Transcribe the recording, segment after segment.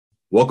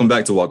Welcome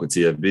back to Walk with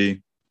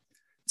TFB.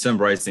 Tim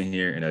Bryson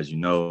here, and as you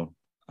know,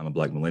 I'm a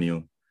Black millennial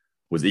who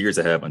was eager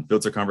to have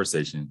unfiltered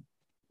conversation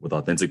with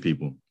authentic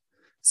people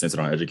centered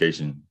on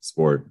education,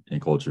 sport,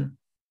 and culture.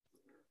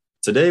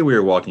 Today, we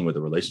are walking with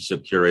a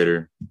relationship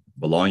curator,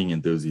 belonging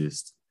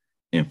enthusiast,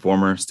 and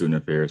former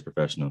student affairs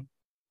professional.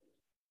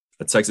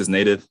 A Texas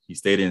native, he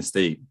stayed in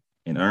state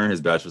and earned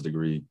his bachelor's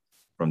degree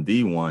from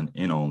the one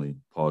and only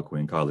Paul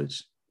Quinn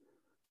College.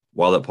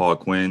 While at Paul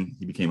Quinn,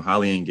 he became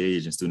highly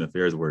engaged in student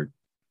affairs work,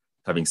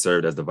 having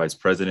served as the Vice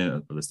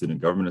President of the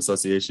Student Government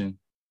Association,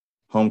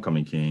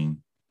 Homecoming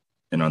King,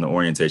 and on the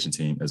orientation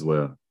team as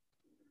well.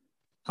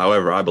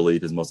 However, I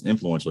believe his most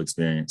influential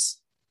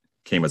experience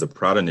came as a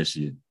proud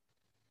initiate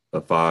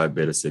of Phi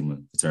Beta Sigma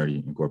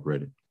Fraternity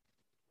Incorporated.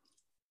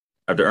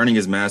 After earning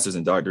his master's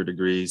and doctorate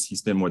degrees, he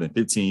spent more than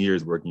 15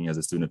 years working as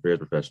a student affairs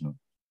professional,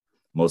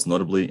 most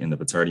notably in the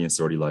Fraternity and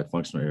Sorority Life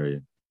functional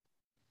area.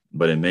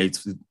 But in May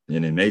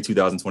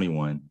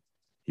 2021,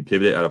 he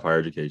pivoted out of higher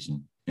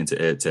education into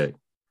ed tech,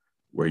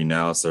 where he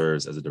now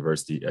serves as a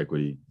diversity,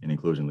 equity, and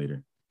inclusion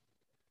leader.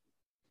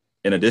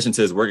 In addition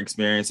to his work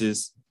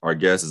experiences, our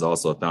guest is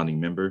also a founding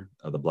member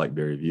of the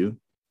Blackberry View.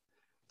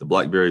 The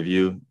Blackberry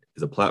View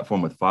is a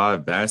platform with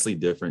 5 vastly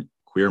different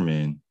queer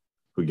men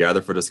who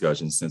gather for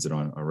discussions centered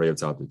on an array of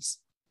topics,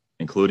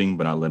 including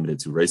but not limited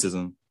to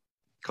racism,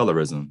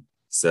 colorism,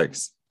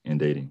 sex, and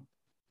dating.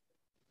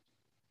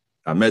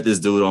 I met this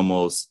dude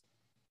almost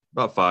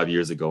about 5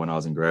 years ago when I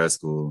was in grad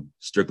school,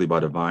 strictly by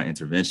divine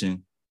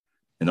intervention.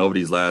 And over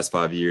these last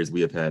 5 years, we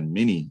have had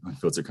many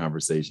unfiltered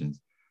conversations,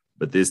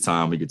 but this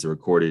time we get to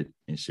record it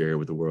and share it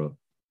with the world.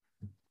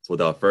 So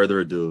without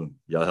further ado,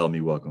 y'all help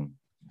me welcome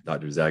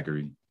Dr.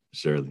 Zachary,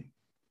 Shirley.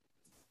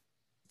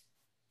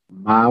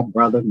 My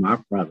brother.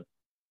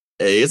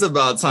 Hey, it's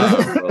about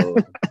time, bro.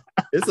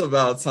 It's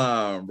about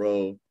time,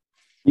 bro.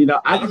 You know,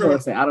 I just want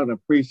to say I don't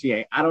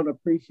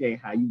appreciate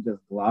how you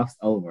just glossed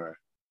over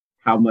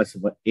how much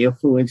of an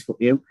influential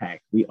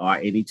impact we are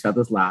in each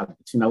other's lives.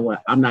 But you know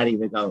what? I'm not going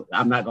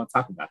to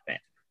talk about that.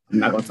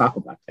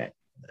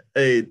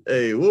 Hey,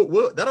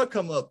 that'll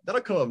come up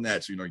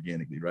naturally and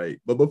organically,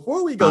 right? But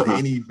before we go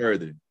any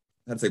further,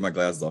 I had to take my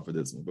glasses off for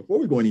this one. Before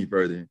we go any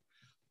further,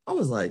 I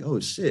was like, oh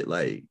shit,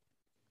 like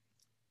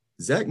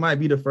Zach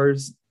might be the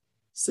first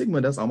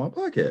Sigma that's on my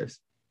podcast.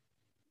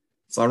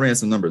 So I ran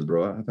some numbers,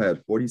 bro. I've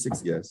had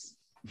 46 guests,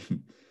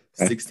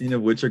 16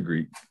 of which are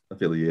Greek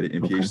affiliated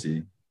in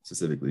PhD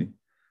specifically.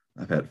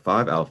 I've had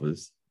 5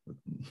 alphas.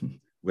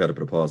 We had to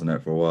put a pause on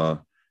that for a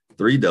while.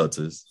 3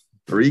 deltas,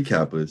 3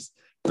 kappas,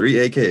 3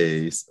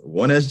 AKAs,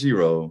 1 SG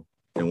row,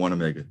 and 1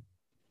 omega.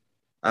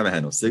 I haven't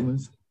had no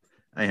sigmas.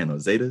 I ain't had no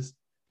zetas,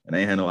 and I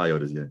ain't had no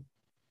iotas yet.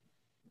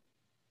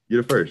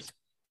 You're the first.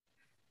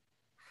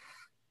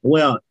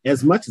 Well,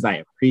 as much as I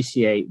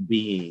appreciate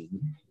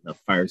being the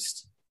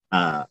first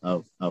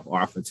of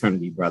our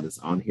fraternity brothers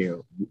on here,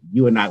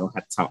 you and I gonna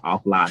have to talk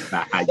offline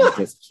about how you're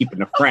just keeping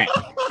the frat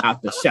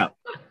out the show.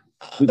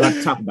 We're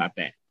gonna talk about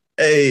that.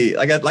 Hey,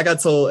 like I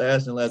told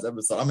Ashton last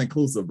episode, I'm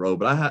inclusive, bro,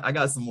 but I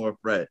got some more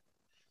frat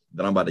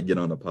that I'm about to get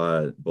on the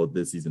pod both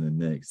this season and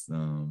next.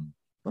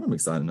 But I'm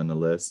excited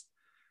nonetheless.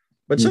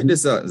 But check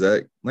this out,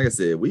 Zach. Like I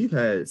said, we've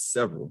had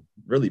several,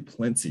 really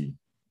plenty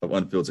of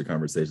unfiltered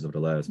conversations over the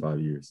last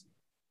 5 years.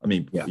 I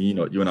mean, You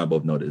know, you and I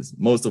both know this,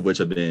 most of which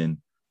have been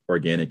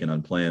organic and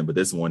unplanned, but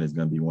this one is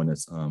going to be one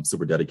that's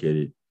super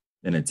dedicated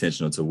and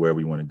intentional to where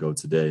we want to go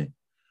today.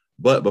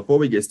 But before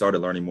we get started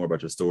learning more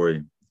about your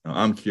story,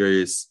 I'm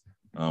curious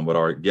what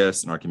our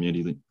guests and our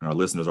community and our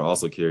listeners are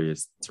also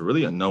curious to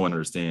really know and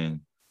understand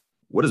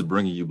what is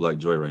bringing you Black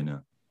joy right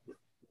now.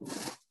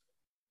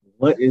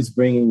 What is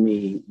bringing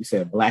me, you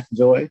said Black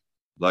joy?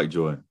 Black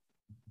joy.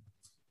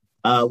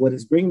 What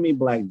is bringing me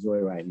Black joy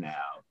right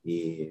now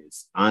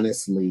is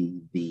honestly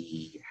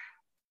the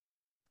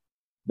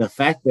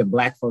fact that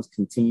Black folks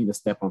continue to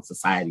step on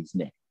society's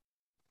neck,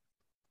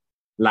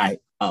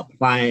 like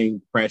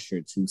applying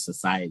pressure to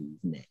society's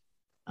neck.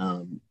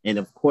 And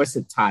of course,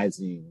 it ties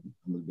in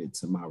a little bit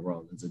to my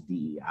role as a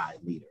DEI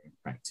leader and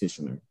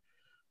practitioner.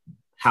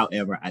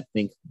 However, I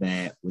think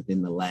that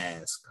within the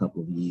last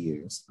couple of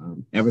years,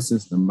 ever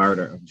since the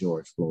murder of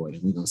George Floyd,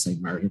 and we're going to say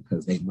murder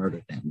because they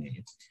murdered that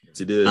man. Yes,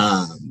 he did.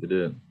 They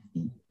did.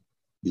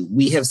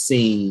 We have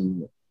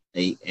seen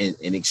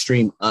an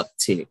extreme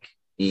uptick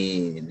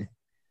in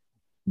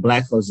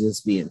Black folks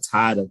just being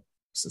tired of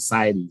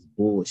society's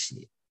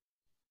bullshit.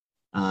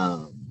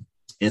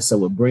 And so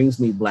what brings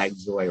me Black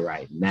joy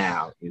right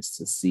now is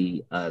to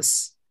see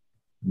us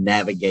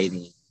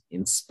navigating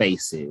in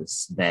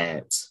spaces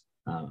that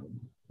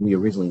we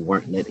originally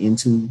weren't let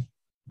into,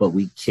 but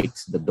we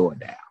kicked the door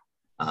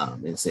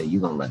down and said,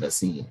 you're going to let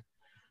us in.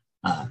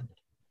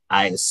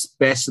 I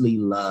especially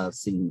love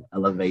seeing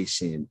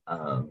elevation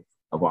of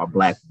our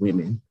Black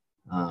women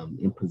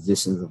in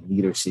positions of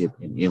leadership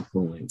and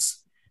influence.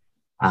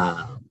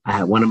 I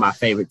had one of my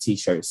favorite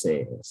t-shirts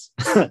says,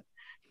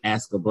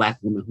 ask a Black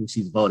woman who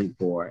she's voting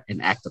for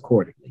and act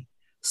accordingly.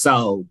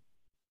 So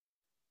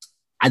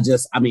that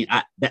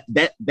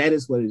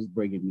is what is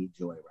bringing me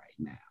joy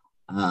right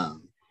now.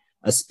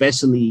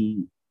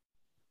 Especially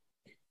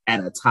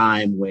at a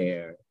time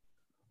where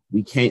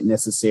we can't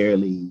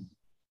necessarily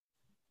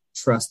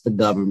trust the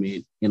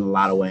government in a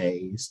lot of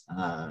ways.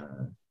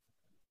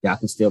 Y'all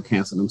can still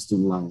cancel them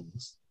student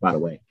loans, by the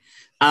way.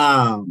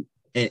 And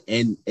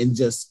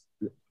just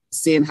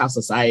seeing how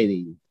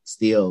society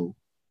still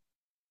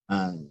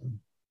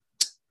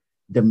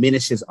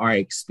diminishes our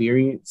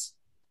experience.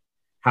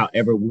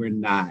 However, we're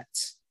not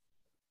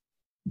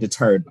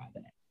deterred by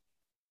that.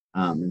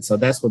 And so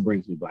that's what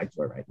brings me Black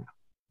joy right now.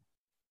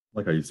 I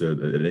like how you said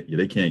that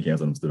they can't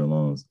cancel them student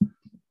loans.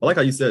 I like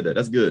how you said that.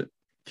 That's good.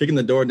 Kicking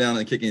the door down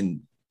and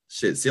kicking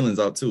ceilings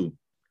out too.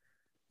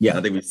 Yeah,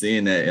 I think we're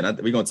seeing that. And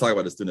we're going to talk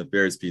about the student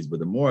affairs piece, but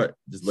the more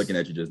just looking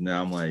at you just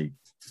now, I'm like,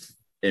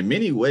 in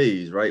many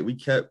ways, right, we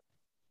kept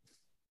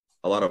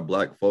a lot of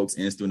Black folks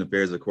in student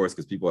affairs, of course,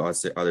 because people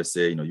either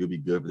say, you'll be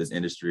good for this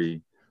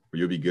industry or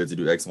you'll be good to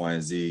do X, Y,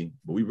 and Z.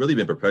 But we've really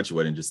been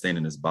perpetuating just staying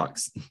in this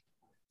box.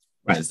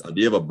 Right. This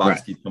idea of a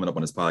box keeps coming up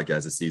on this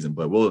podcast this season,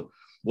 but we'll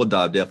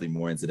dive definitely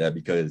more into that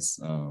because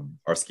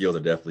our skills are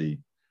definitely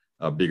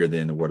bigger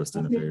than the world of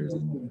student affairs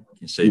and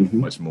can shape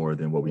much more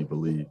than what we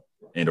believe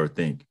and or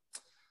think.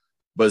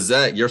 But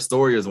Zach, your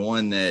story is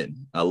one that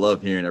I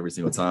love hearing every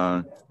single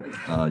time.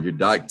 Your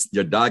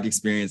doc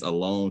experience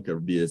alone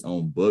could be its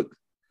own book.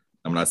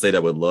 I mean, I say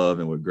that with love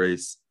and with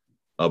grace.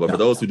 But for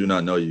those who do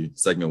not know you,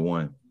 segment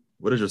 1,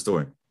 what is your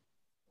story?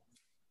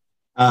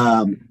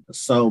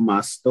 So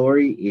my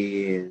story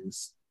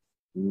is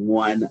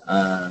one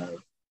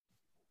of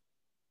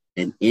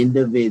an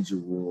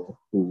individual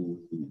who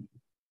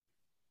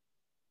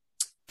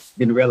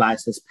didn't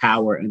realize his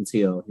power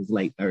until his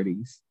late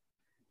 30s.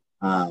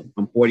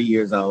 I'm 40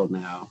 years old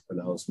now. For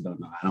those who don't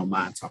know, I don't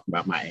mind talking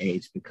about my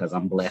age because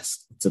I'm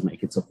blessed to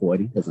make it to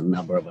 40 because a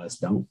number of us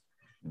don't.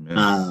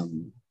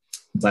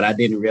 But I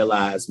didn't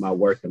realize my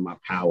worth and my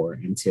power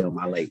until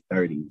my late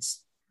 30s.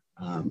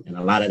 And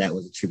a lot of that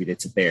was attributed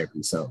to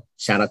therapy. So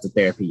shout out to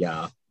therapy,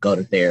 y'all. Go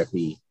to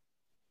therapy.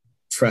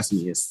 Trust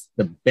me, it's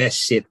the best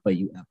shit for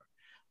you ever.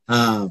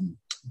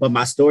 But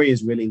my story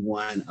is really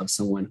one of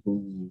someone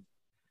who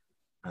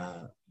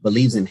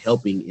believes in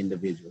helping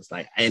individuals.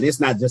 And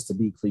it's not just to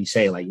be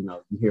cliche.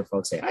 You hear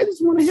folks say, I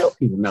just want to help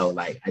people. No,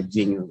 I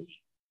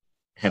genuinely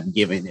have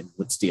given and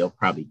would still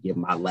probably give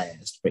my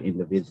last for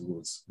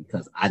individuals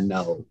because I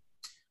know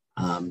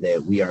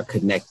that we are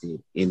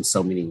connected in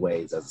so many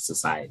ways as a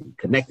society.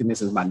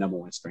 Connectedness is my number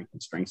one strength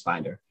and strengths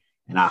finder.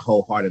 And I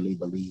wholeheartedly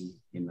believe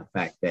in the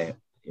fact that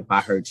if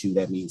I hurt you,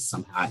 that means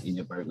somehow I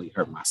inadvertently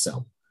hurt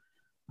myself.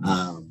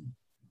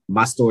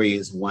 My story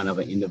is one of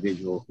an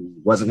individual who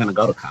wasn't going to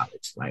go to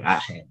college. I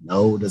had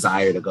no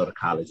desire to go to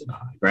college at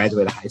all. I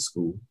graduated high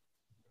school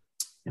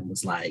and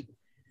was like,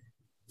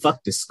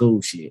 fuck this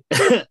school shit.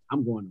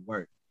 I'm going to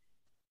work.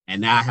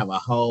 And now I have a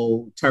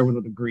whole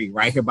terminal degree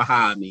right here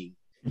behind me.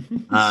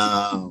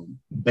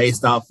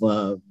 Based off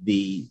of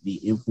the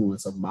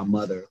influence of my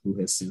mother, who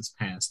has since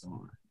passed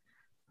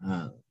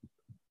on.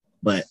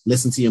 But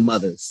listen to your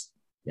mothers,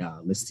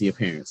 y'all. Listen to your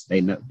parents.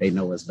 They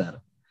know what's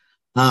better.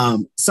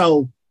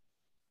 So,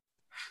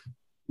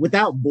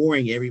 without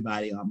boring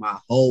everybody on my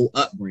whole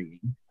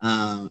upbringing,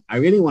 I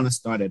really want to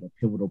start at a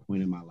pivotal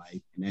point in my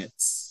life, and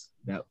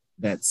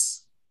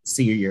that's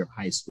senior year of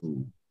high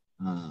school.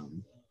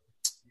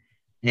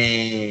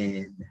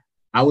 And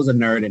I was a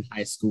nerd in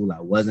high school.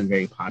 I wasn't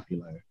very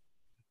popular.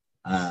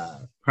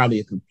 Probably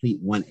a complete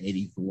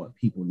 180 from what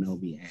people know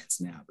me as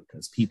now,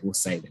 because people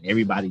say that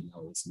everybody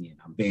knows me and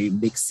I'm very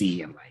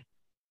mixy and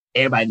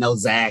everybody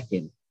knows Zach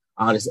and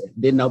all this.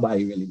 Didn't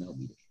nobody really know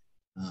me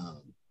then.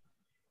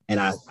 And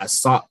I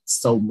sought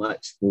so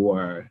much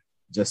for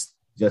just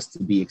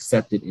to be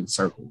accepted in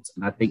circles.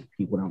 And I think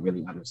people don't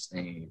really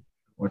understand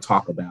or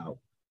talk about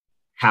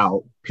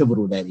how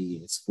pivotal that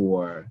is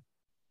for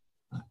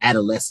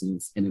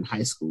adolescents and in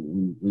high school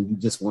when you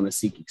just want to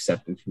seek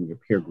acceptance from your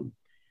peer group.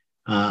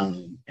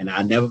 And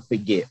I'll never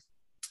forget.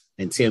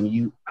 And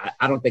Tim,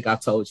 I don't think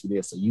I've told you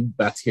this, so you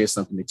about to hear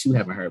something that you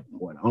haven't heard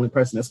before. The only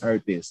person that's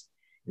heard this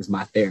is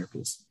my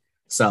therapist.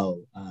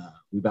 So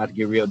we're about to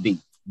get real deep.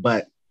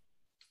 But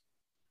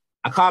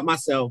I caught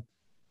myself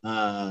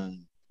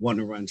wanting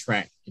to run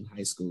track in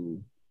high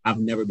school. I've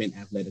never been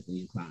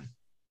athletically inclined.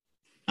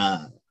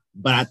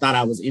 But I thought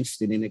I was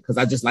interested in it because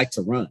I just like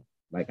to run.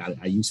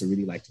 I used to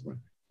really like to run.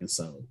 And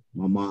so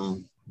my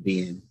mom,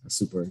 being a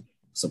super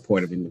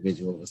supportive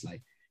individual, was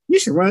like, you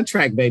should run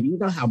track, baby. You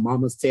know how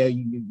mamas tell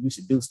you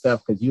should do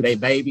stuff because you they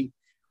baby,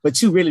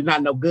 but you really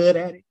not no good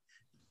at it.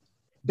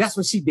 That's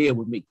what she did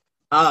with me.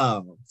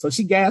 So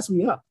she gassed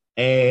me up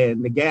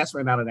and the gas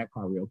ran out of that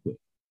car real quick.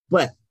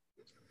 But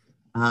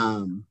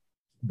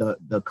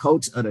the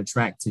coach of the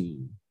track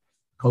team,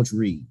 Coach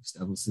Reeves,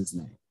 that was his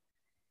name.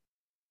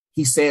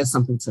 He said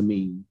something to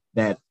me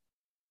that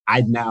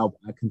I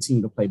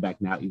continue to play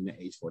back now, even at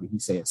age 40. He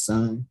said,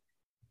 son,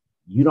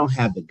 you don't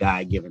have the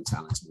God-given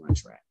talent to run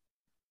track.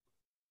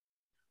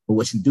 But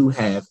what you do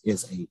have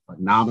is a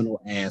phenomenal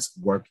ass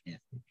work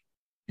ethic.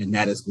 And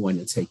that is going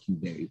to take you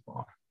very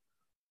far.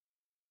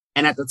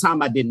 And at the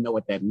time, I didn't know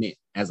what that meant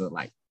as a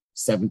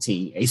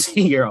 17,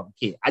 18-year-old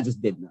kid. I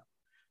just didn't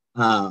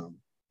know.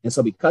 And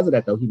so because of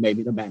that, though, he made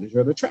me the manager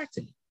of the track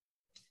team.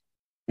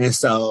 And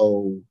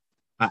so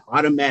I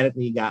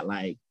automatically got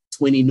like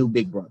 20 new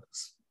big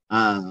brothers.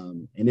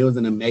 And it was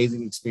an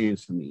amazing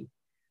experience for me.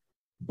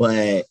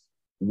 But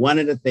one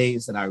of the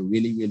things that I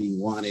really, really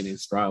wanted and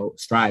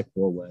strive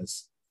for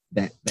was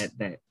that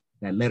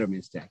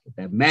Letterman's jacket,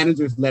 that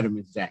manager's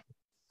Letterman's jacket.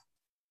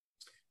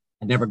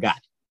 I never got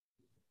it.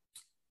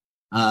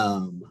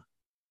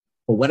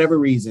 For whatever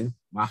reason,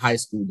 my high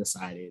school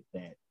decided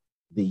that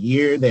the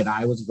year that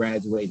I was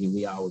graduating,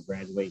 we all were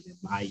graduating, in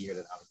my year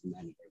that I was the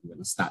manager, we're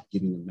going to stop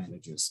giving the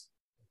managers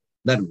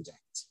Letterman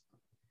jackets.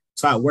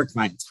 So I worked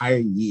my entire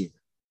year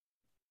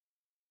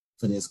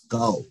for this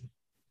goal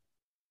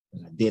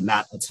that I did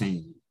not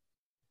attain.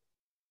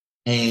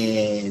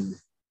 And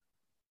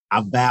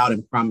I vowed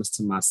and promised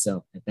to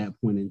myself at that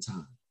point in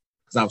time,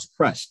 because I was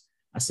crushed.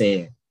 I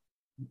said,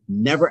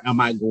 never am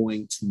I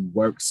going to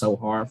work so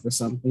hard for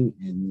something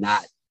and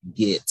not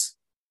get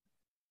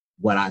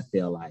what I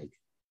feel like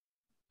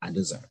I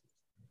deserve.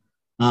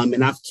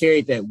 And I've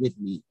carried that with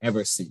me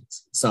ever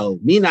since. So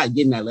me not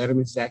getting that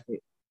Letterman's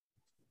jacket,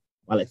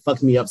 while it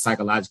fucked me up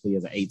psychologically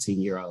as an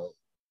 18-year-old,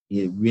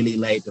 it really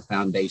laid the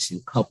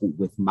foundation, coupled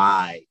with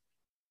my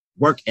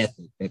work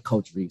ethic that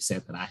Coach Reeves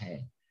said that I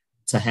had,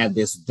 to have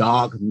this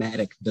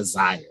dogmatic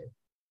desire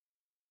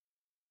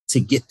to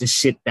get the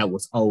shit that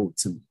was owed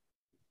to me.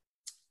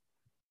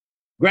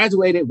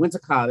 Graduated, went to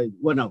college.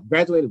 Well, no,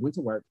 graduated, went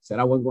to work, said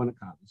I wasn't going to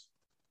college.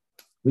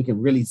 We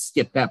can really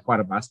skip that part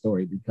of my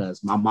story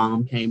because my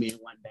mom came in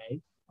one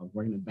day. I was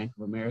working at Bank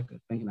of America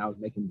thinking I was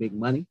making big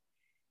money.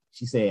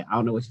 She said, I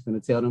don't know what you're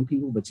going to tell them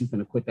people, but you're going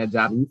to quit that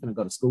job and you're going to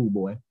go to school,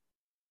 boy.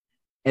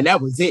 And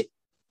that was it.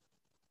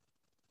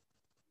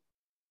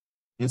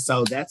 And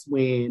so that's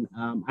when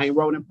I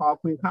enrolled in Paul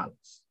Quinn College.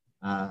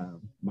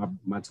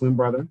 My twin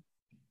brother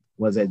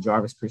was at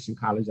Jarvis Christian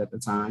College at the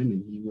time,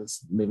 and he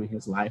was living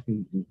his life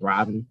and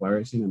thriving and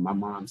flourishing. And my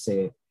mom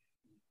said,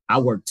 I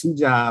work 2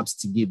 jobs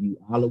to give you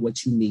all of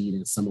what you need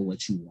and some of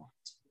what you want.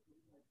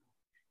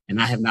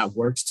 And I have not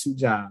worked 2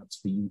 jobs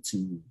for you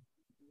to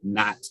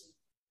not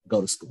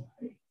go to school.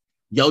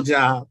 Your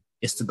job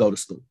is to go to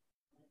school.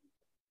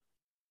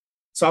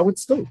 So I went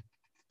to school.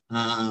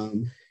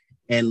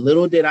 And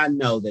little did I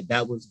know that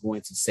that was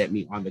going to set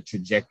me on the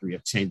trajectory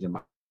of changing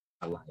my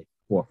life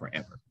for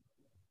forever.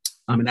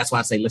 And that's why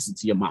I say, listen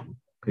to your mama,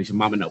 because your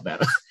mama know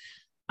better.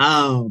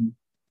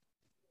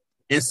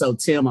 And so,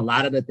 Tim, a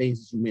lot of the things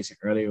that you mentioned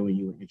earlier when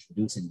you were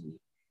introducing me,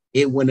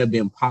 it wouldn't have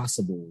been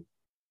possible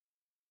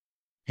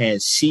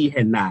had she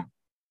had not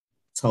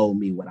told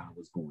me what I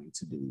was going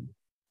to do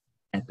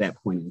at that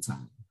point in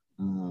time.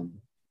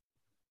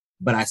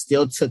 But I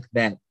still took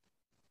that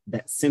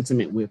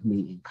sentiment with me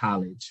in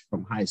college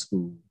from high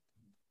school,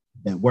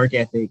 that work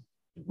ethic,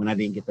 when I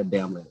didn't get the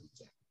damn letter.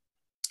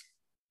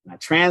 And I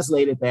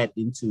translated that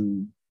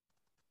into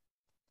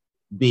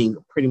being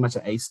pretty much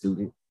an A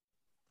student.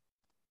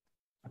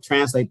 I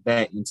translate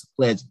that into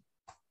pledging.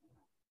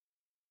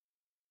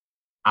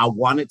 I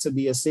wanted to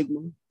be a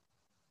Sigma,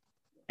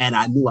 and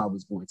I knew I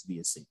was going to be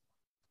a Sigma.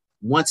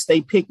 Once they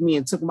picked me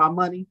and took my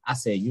money, I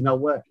said, you know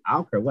what? I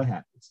don't care what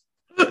happens.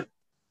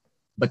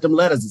 But them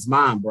letters is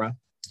mine, bro.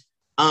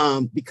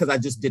 Because I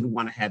just didn't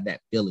want to have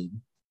that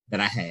feeling that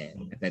I had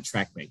at that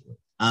track banquet.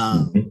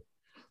 And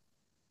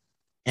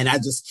I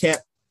just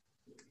kept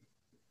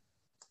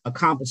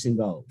accomplishing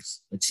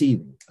goals,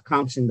 achieving.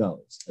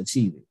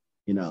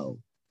 You know,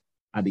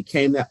 I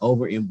became that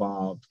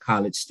over-involved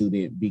college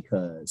student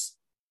because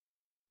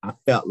I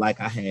felt like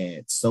I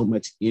had so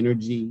much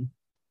energy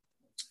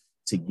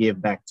to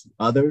give back to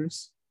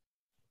others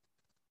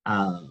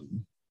that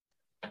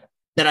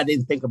I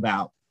didn't think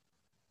about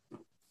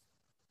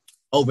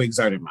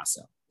overexerting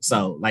myself.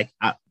 So like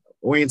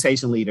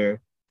orientation leader,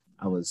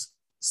 I was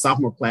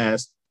sophomore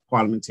class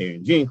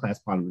parliamentarian, junior class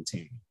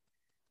parliamentarian,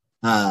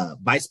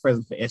 vice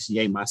president for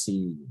SGA my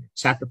senior year,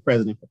 chapter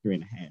president for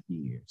 3.5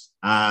 years.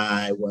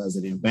 I was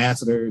an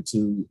ambassador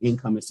to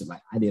Income and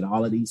like I did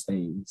all of these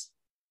things.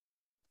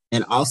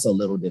 And also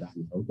little did I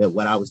know that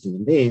what I was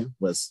doing then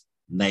was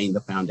laying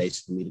the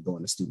foundation for me to go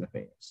into student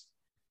affairs.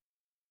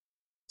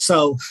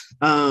 So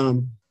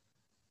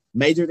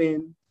majored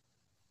in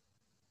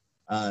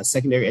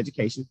secondary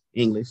education,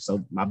 English.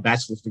 So my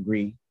bachelor's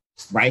degree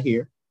right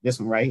here, this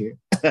one right here,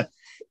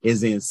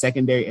 is in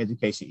secondary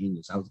education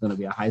English. I was going to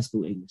be a high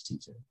school English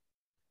teacher.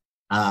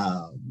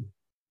 And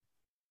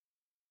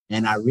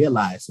I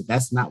realized that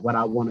that's not what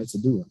I wanted to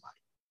do in life.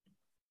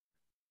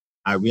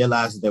 I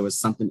realized that there was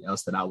something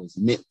else that I was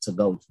meant to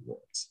go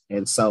towards.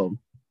 And so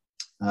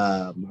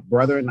my twin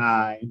brother and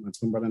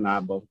I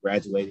both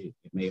graduated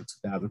in May of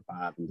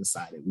 2005 and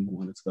decided we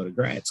wanted to go to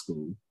grad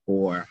school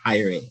for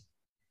higher ed.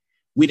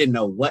 We didn't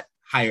know what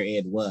higher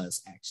ed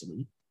was,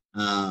 actually.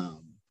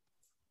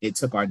 It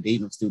took our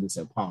dean of students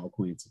at Paul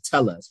Quinn to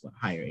tell us what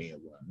higher ed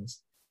was,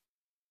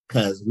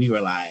 because we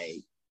were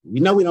like,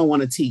 we know we don't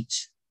want to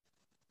teach.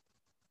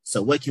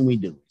 So what can we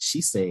do?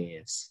 She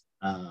says,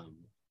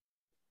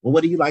 well,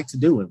 what do you like to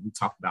do? And we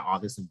talked about all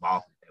this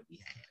involvement that we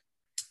had.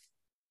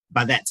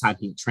 By that time,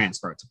 he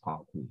transferred to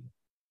Paul Quinn.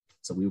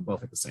 So we were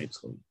both at the same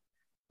school.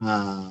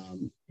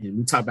 And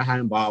we talked about how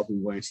involved we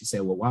were. And she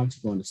said, well, why don't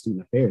you go into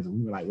student affairs? And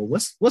we were like,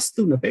 well, what's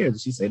student affairs?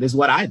 And she said, this is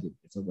what I do.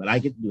 It's what I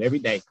get to do every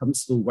day. Come to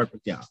school, work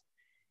with y'all.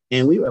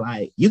 And we were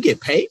like, you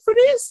get paid for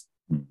this?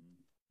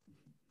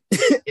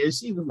 And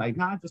she was like,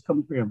 no, I just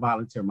come here and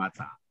volunteer my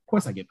time. Of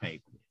course I get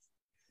paid for this.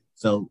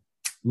 So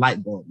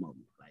light bulb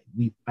moment. Like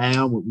we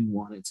found what we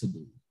wanted to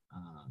do.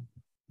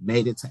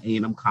 Made it to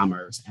A&M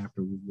Commerce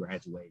after we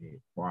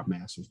graduated for our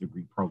master's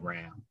degree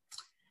program.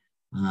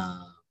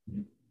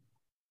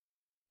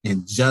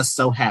 And just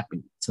so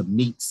happened to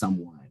meet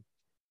someone,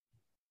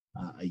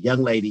 a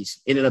young lady. She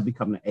ended up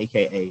becoming an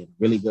AKA, a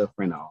really good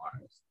friend of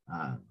ours,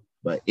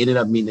 but ended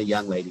up meeting a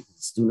young lady, who's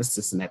a student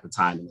assistant at the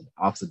time in the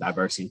Office of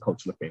Diversity and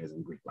Cultural Affairs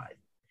and Greek Life.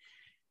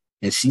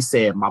 And she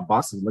said, my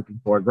boss is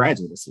looking for a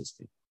graduate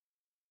assistant.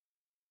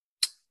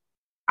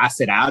 I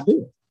said, I'll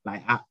do it.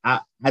 Like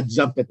I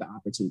jumped at the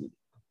opportunity.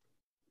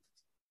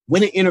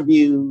 When it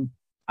interviewed,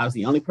 I was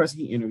the only person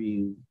he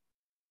interviewed.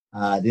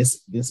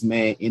 This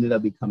man ended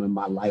up becoming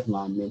my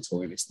lifelong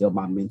mentor and is still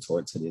my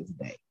mentor to this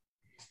day.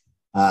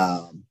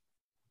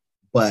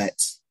 But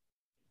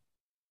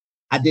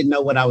I didn't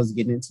know what I was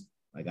getting into.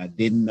 Like I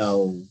didn't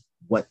know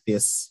what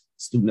this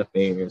student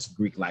affairs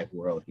Greek life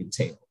world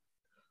entailed,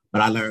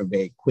 but I learned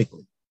very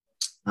quickly.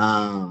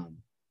 And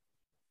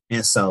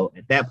so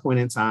at that point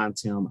in time,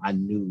 Tim, I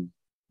knew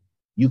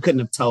you couldn't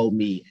have told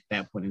me at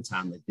that point in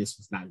time that this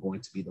was not going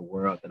to be the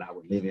world that I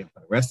would live in for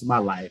the rest of my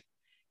life.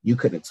 You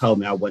couldn't have told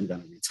me I wasn't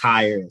going to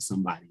retire as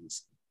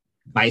somebody's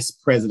vice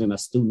president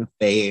of student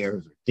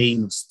affairs or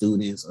dean of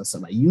students or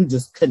something. You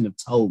just couldn't have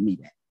told me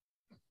that.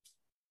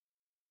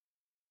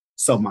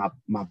 So my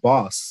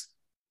boss,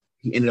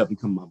 he ended up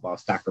becoming my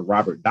boss, Dr.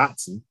 Robert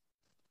Dotson.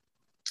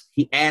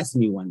 He asked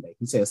me one day,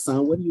 he said,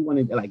 son, what do you want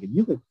to do? Like, if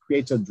you could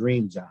create your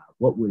dream job,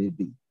 what would it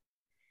be?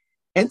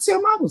 And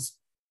Tim, I was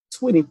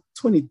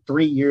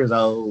 23 years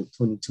old,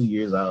 22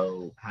 years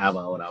old, however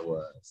old I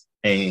was.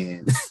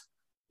 And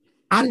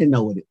I didn't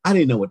know what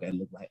that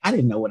looked like. I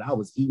didn't know what I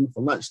was eating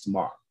for lunch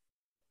tomorrow.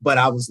 But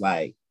I was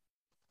like,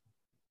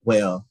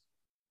 well,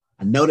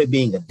 I know that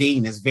being a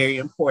dean is very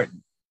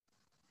important.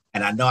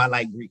 And I know I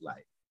like Greek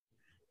life.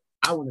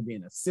 I want to be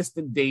an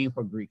assistant dean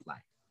for Greek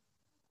life.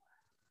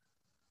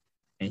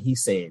 And he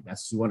said,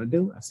 that's what you want to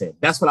do? I said,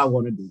 that's what I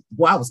want to do.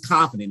 Well, I was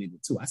confident in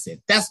it too. I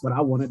said, that's what I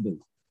want to do.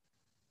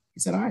 He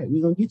said, all right,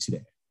 we're going to get you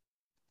there.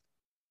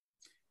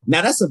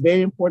 Now, that's a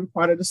very important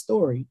part of the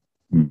story.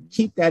 Mm-hmm.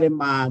 Keep that in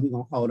mind. We're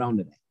going to hold on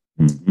to that.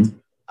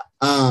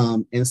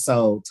 Mm-hmm. And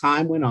so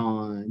time went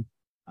on.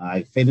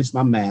 I finished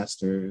my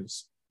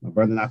master's. My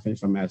brother and I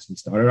finished our master's. We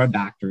started our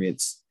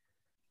doctorates.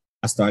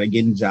 I started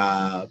getting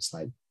jobs.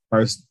 Like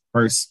first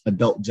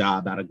adult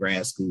job out of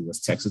grad school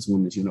was Texas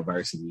Women's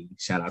University.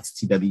 Shout out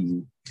to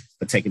TWU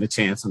for taking a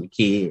chance on the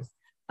kid.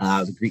 I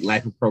was a Greek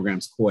Life and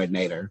Programs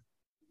coordinator.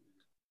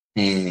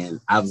 And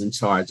I was in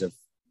charge of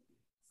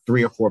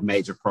 3 or 4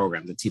 major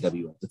programs at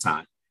TWU at the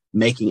time,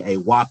 making a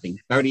whopping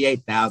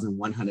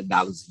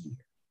 $38,100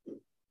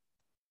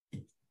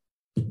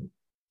 a year.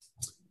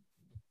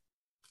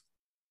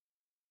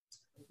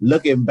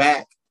 Looking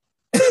back,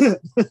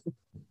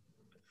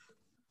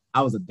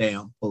 I was a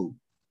damn fool.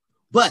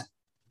 But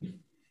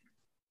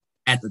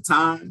at the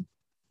time,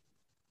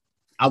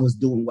 I was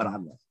doing what I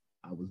loved.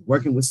 I was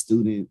working with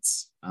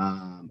students.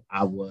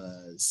 I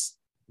was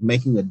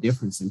making a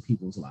difference in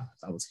people's lives.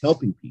 I was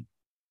helping people.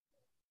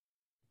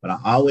 But I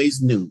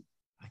always knew,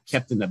 I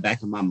kept in the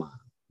back of my mind,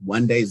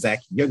 one day, Zach,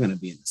 you're going to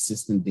be an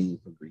assistant dean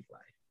for Greek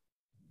life.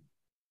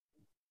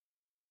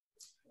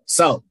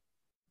 So,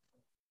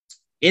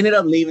 ended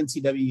up leaving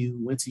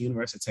TWU, went to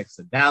University of Texas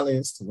at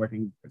Dallas to work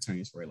in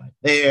Fraternity and Sorority Life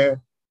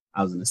there.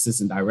 I was an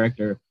assistant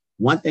director.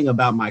 One thing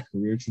about my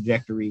career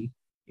trajectory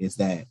is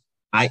that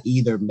I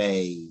either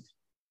made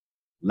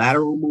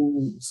lateral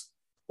moves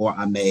or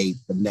I made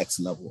the next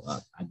level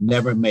up. I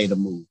never made a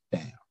move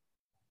down.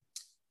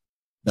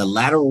 The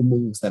lateral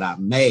moves that I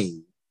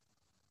made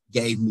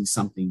gave me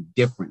something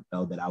different,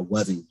 though, that I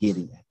wasn't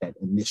getting at that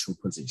initial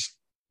position.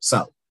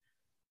 So,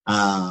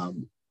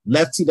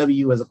 left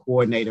TWU as a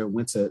coordinator,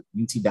 went to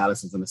UT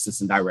Dallas as an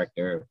assistant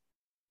director.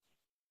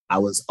 I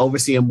was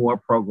overseeing more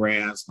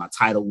programs. My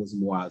title was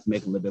more. I was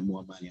making a little bit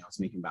more money. I was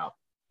making about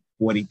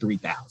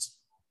 $43,000.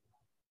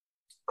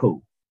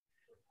 Cool.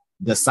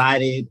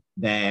 Decided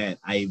that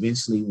I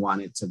eventually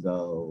wanted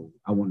to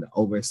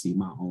oversee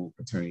my own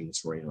Fraternity and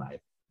Sorority Life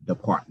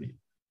department.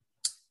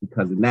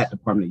 Because in that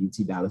department at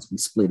UT Dallas, we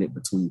split it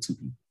between 2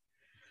 people.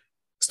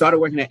 Started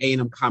working at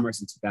A&M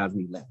Commerce in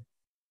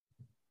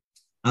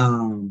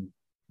 2011.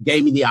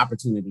 Gave me the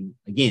opportunity,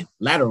 again,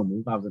 lateral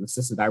move. I was an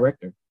assistant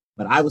director,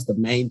 but I was the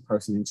main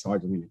person in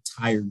charge of an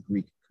entire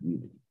Greek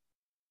community.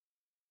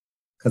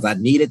 Because I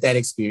needed that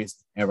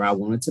experience wherever I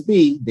wanted to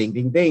be, ding,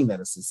 ding, ding, that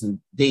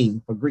assistant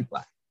dean for Greek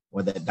life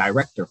or that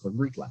director for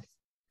Greek life.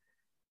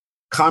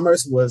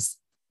 Commerce was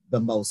the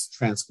most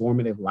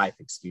transformative life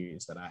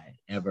experience that I had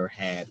ever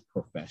had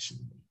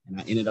professionally. And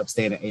I ended up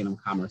staying at A&M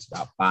Commerce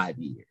about 5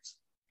 years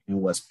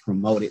and was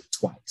promoted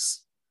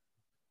twice.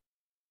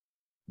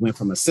 Went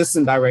from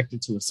assistant director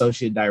to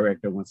associate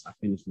director once I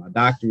finished my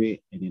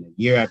doctorate. And then a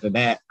year after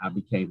that, I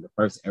became the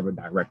first ever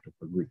director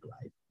for Greek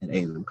life at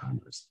A&M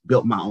Commerce.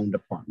 Built my own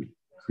department,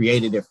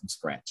 created it from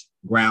scratch,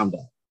 ground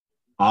up,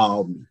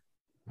 all me.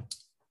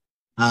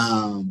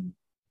 And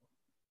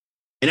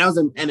that was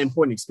an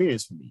important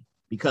experience for me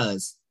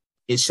because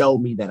it showed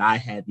me that I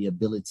had the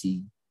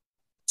ability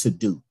to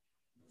do.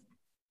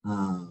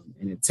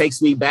 And it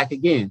takes me back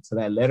again to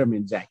that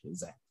Letterman jacket,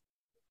 Zach.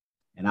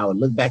 And I would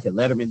look back at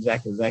Letterman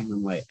jacket, Zach, and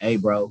I'm like, hey,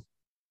 bro,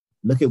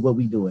 look at what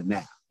we doing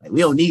now. Like, we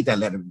don't need that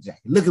Letterman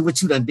jacket. Look at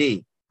what you done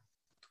did.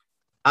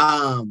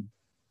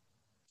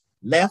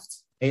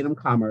 Left A&M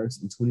Commerce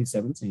in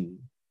 2017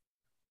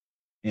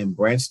 and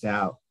branched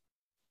out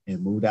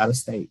and moved out of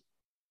state.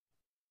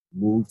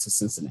 Moved to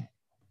Cincinnati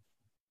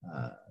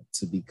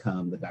to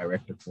become the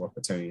director for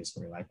Fraternity and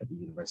Sorority Life at the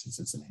University of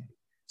Cincinnati.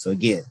 So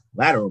again,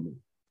 lateral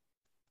move.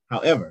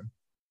 However,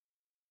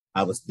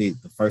 I was the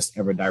first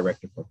ever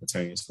director for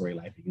Fraternity and Sorority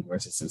Life at the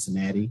University of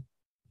Cincinnati.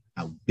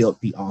 I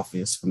built the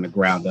office from the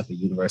ground up at the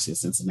University of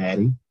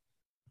Cincinnati.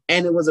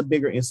 And it was a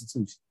bigger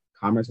institution.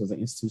 Commerce was an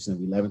institution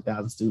of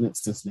 11,000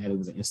 students. Cincinnati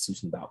was an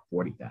institution of about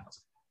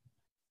 40,000.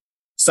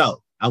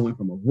 So I went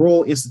from a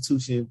rural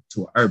institution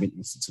to an urban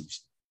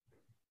institution.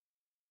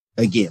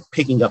 Again,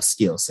 picking up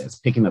skill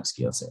sets.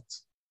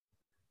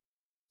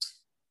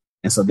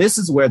 And so this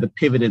is where the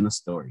pivot in the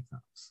story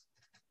comes.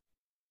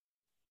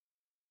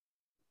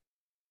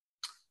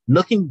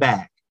 Looking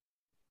back,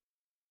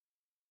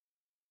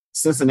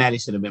 Cincinnati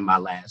should have been my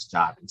last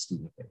job in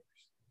student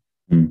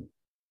affairs.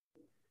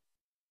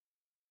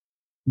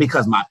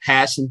 Because my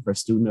passion for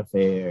student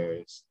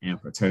affairs and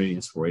fraternity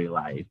and sorority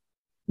life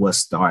was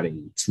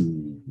starting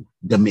to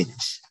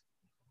diminish.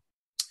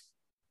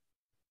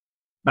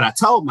 But I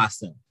told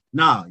myself,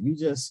 no, you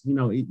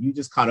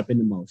just caught up in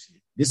the motion.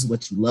 This is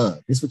what you love.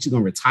 This is what you're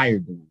going to retire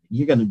doing.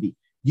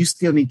 You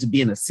still need to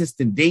be an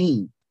assistant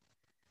dean.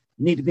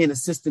 You need to be an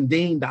assistant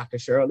dean, Dr.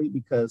 Shirley,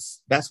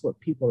 because that's what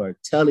people are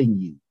telling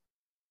you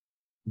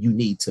you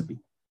need to be.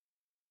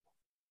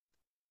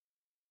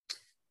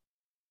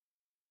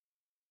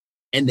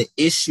 And the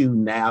issue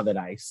now that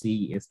I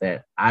see is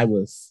that I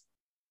was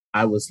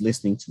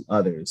listening to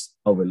others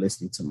over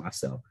listening to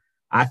myself.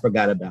 I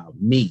forgot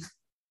about me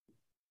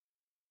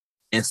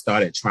and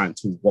started trying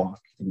to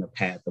walk in the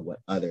path of what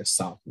others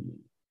saw for me.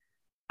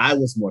 I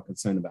was more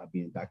concerned about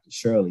being Dr.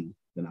 Shirley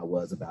than I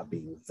was about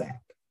being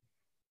Zach.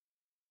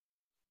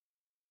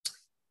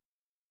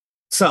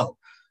 So,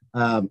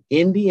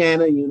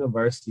 Indiana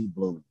University,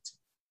 Bloomington,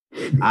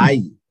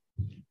 IU,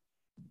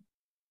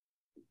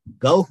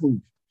 go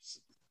Hoosiers.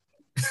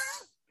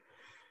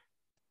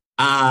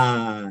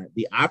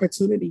 The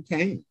opportunity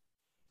came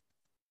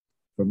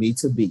for me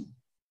to be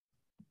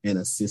an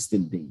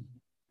assistant dean.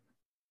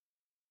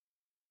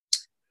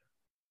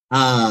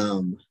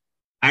 I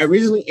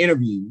originally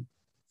interviewed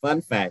for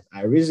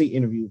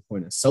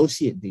an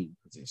associate dean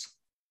position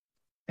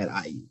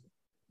at IU.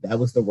 That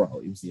was the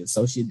role. It was the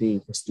associate dean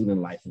for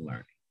student life and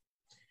learning.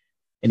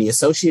 And the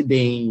associate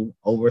dean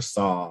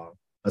oversaw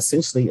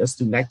essentially a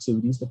student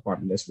activities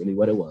department. That's really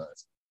what it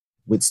was.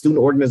 With student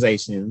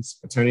organizations,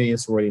 fraternity and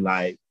sorority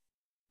life.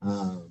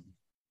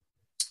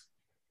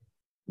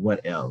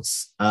 What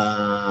else?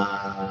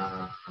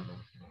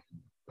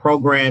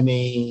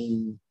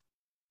 Programming,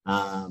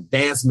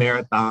 dance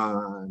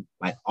marathon,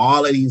 like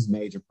all of these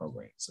major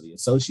programs. So the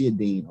associate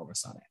dean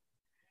oversaw that.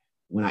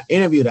 When I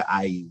interviewed at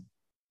IU,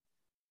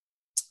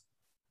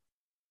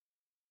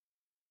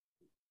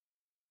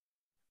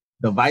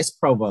 the vice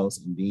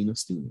provost and dean of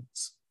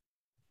students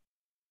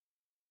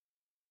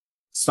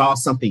saw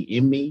something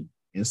in me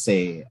and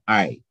said, all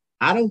right,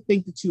 I don't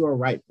think that you are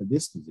right for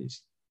this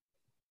position.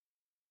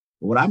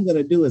 But what I'm going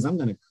to do is I'm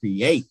going to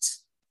create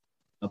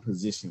a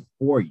position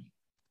for you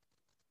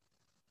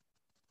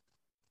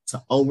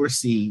to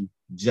oversee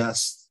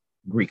just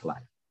Greek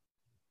life.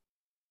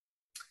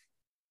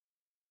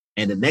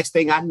 And the next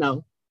thing I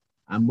know,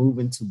 I'm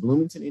moving to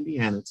Bloomington,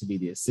 Indiana to be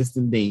the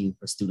assistant dean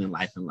for student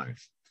life and learning.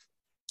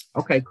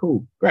 Okay,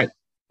 cool, great,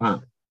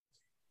 fine.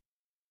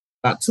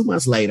 About 2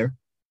 months later,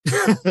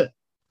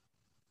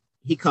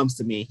 he comes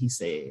to me and he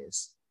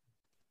says,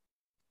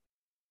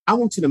 I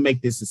want you to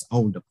make this its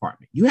own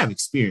department. You have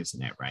experience in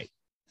that, right?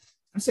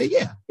 I said,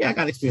 yeah, I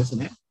got experience in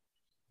that.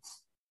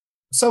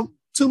 So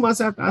 2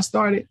 months after I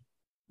started,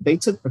 they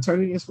took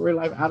fraternity and sorority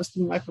life out of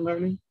student life and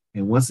learning.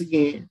 And once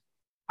again,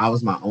 I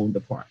was my own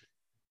department.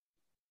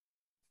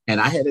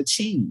 And I had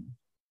achieved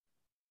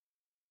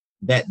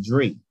that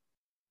dream,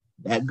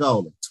 that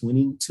goal of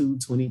 22,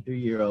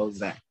 23-year-old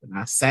Zach. And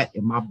I sat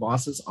in my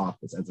boss's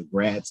office as a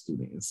grad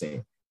student and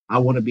said, I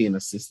want to be an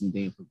assistant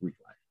dean for Greek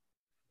life.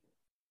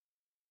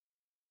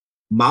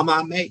 Mama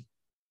I made.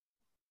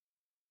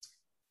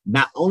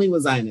 Not only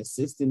was I an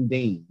assistant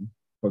dean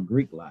for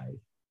Greek life,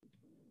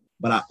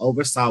 but I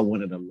oversaw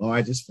one of the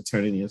largest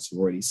fraternity and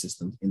sorority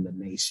systems in the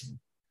nation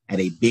at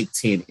a Big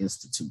Ten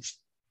institution.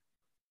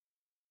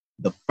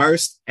 The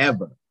first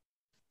ever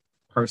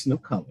person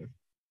of color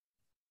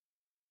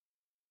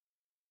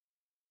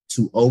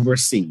to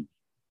oversee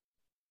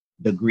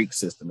the Greek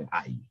system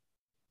at IU.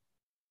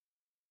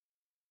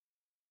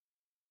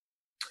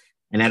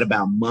 And at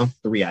about month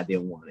 3, I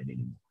didn't want it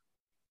anymore.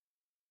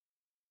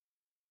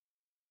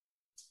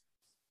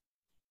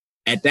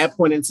 At that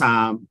point in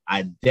time,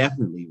 I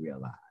definitely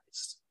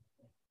realized,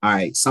 all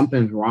right,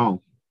 something's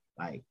wrong.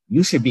 Like,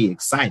 you should be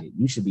excited.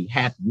 You should be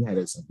happy. You had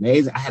this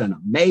amazing, I had an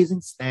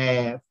amazing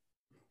staff.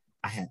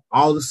 I had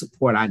all the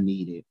support I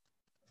needed,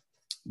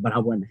 but I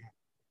wasn't happy.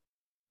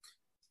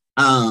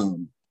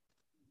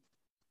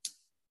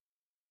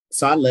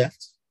 So I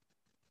left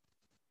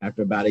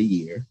after about a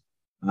year.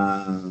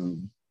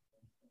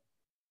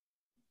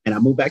 And I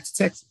moved back to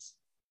Texas.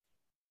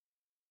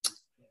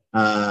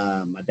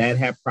 My dad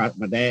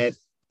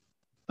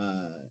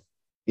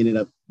ended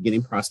up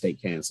getting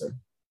prostate cancer.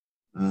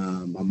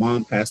 My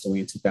mom passed away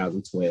in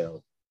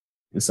 2012.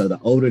 And so the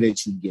older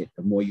that you get,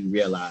 the more you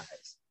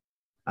realize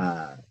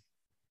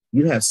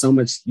you don't have so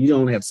much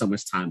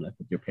time left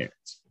with your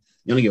parents.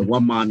 You only get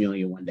one mom, you only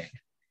get one dad.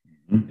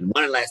 Mm-hmm. And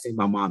one of the last things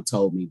my mom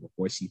told me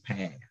before she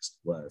passed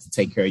was,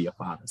 take care of your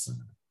father,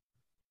 son.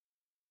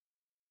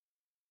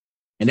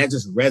 And that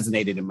just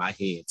resonated in my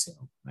head,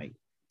 Tim. Like,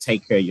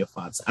 take care of your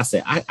father. I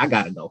said, I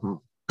got to go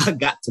home. I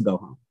got to go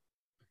home.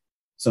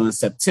 So in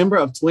September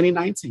of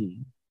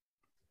 2019,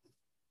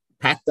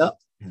 packed up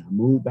and I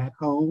moved back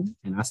home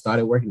and I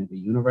started working at the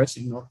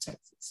University of North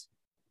Texas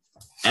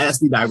as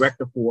the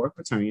director for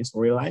Fraternity and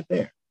Sorority Life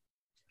there.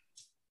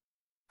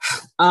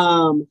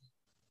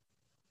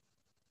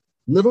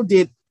 Little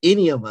did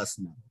any of us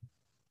know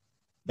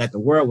that the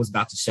world was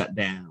about to shut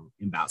down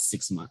in about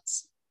 6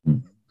 months.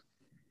 Mm-hmm.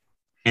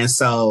 And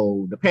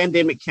so the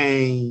pandemic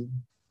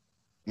came,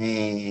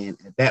 and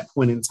at that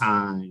point in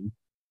time,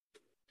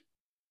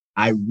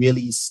 I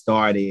really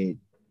started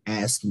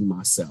asking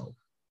myself,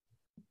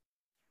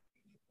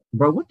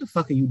 bro, what the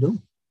fuck are you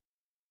doing?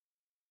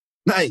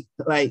 Like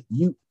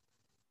you've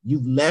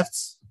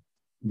left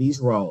these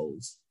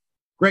roles,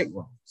 great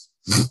roles,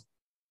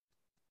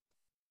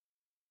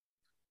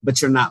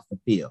 but you're not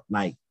fulfilled.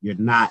 Like, you're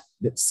not,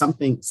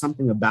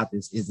 something about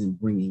this isn't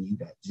bringing you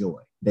that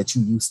joy that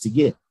you used to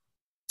get.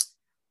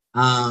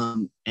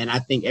 And I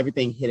think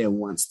everything hit at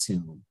once,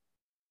 Tim.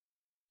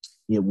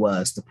 It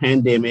was the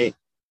pandemic,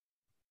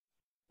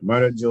 the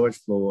murder of George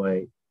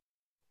Floyd,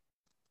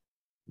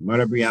 the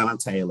murder of Breonna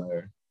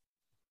Taylor,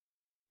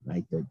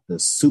 like the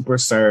super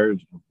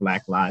surge of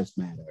Black Lives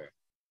Matter,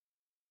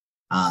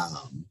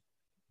 and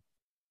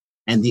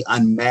the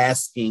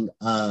unmasking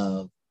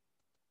of,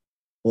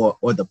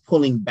 or the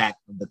pulling back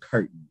of the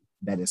curtain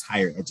that is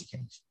higher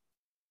education.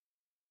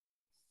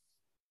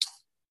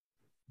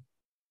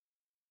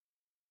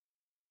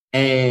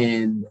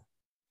 And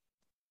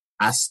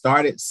I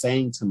started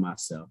saying to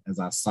myself, as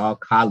I saw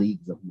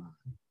colleagues of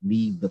mine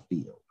leave the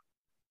field.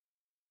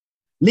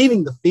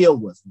 Leaving the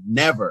field was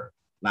never,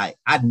 like,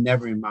 I'd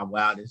never in my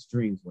wildest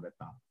dreams would have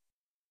thought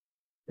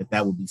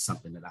that would be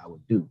something that I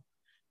would do.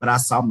 But I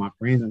saw my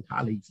friends and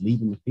colleagues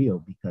leaving the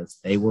field because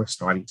they were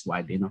starting to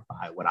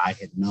identify what I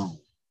had known,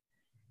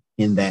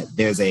 in that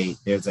there's a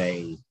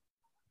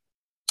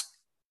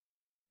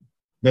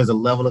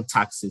level of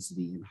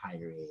toxicity in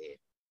higher ed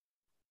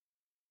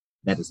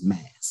that is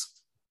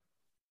masked.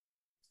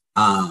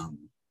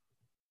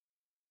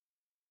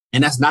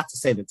 And that's not to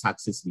say that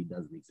toxicity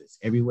doesn't exist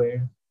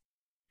everywhere.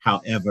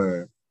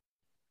 However,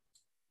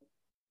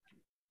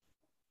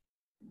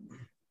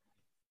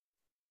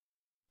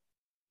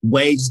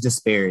 wage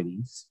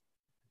disparities,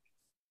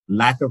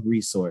 lack of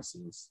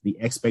resources, the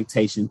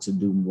expectation to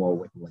do more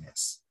with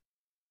less,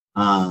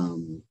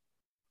 the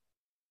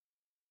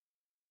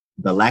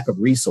lack of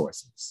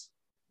resources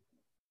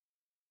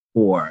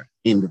for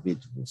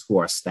individuals,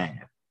 for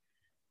staff.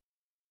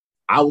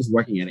 I was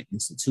working at an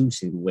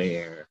institution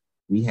where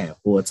we had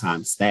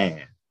full-time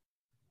staff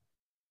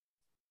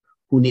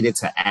who needed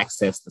to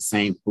access the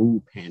same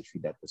food pantry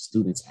that the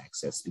students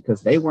accessed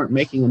because they weren't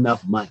making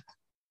enough money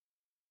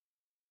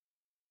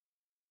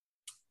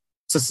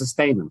to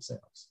sustain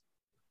themselves.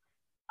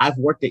 I've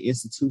worked at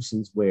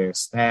institutions where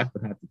staff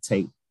would have to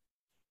take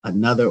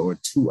another or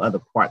 2 other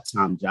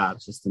part-time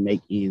jobs just to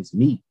make ends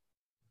meet.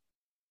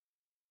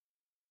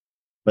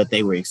 But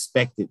they were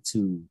expected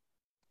to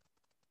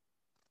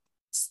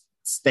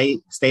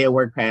stay at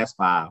work past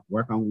 5,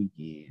 work on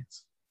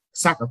weekends,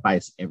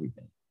 sacrifice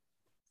everything.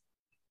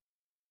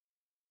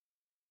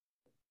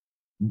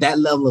 That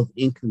level of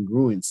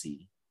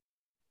incongruency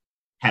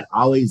had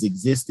always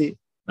existed,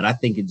 but I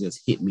think it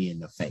just hit me in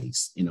the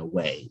face in a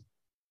way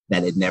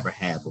that it never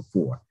had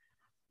before.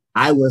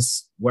 I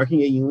was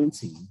working at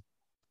UNT,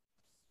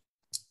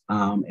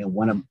 and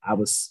I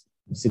was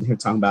sitting here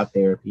talking about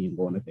therapy and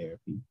going to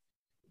therapy,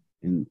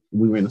 and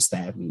we were in a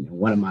staff meeting, and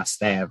one of my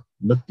staff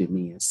looked at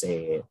me and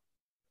said,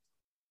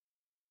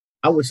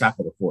 I wish I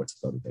could afford to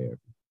go to therapy.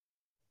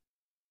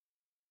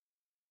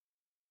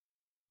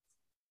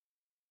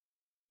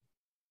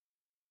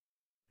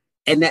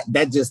 And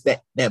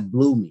that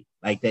blew me.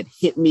 Like, that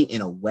hit me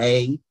in a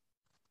way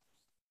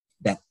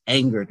that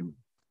angered me.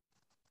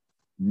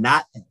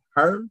 Not at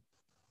her,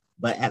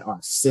 but at our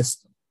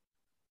system.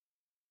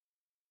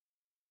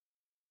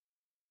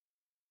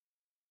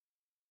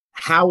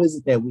 how is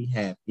it that we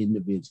have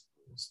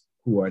individuals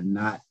who are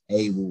not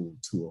able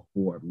to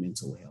afford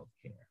mental health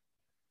care?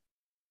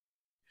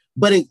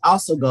 But it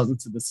also goes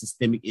into the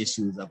systemic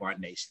issues of our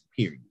nation,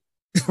 period.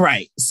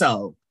 Right.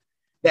 So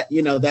that,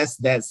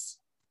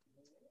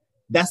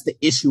 that's the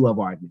issue of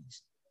our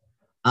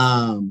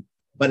nation.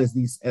 But as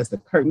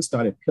the curtain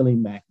started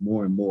peeling back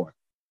more and more,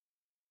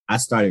 I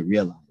started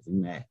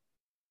realizing that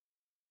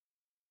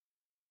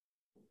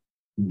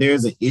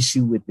there's an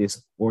issue with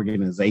this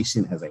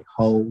organization as a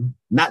whole,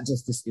 not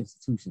just this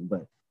institution,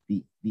 but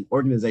the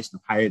organization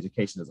of higher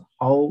education as a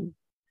whole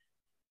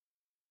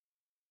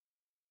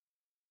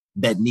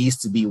that needs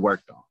to be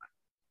worked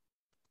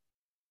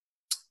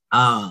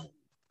on.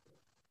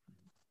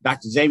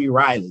 Dr. Jamie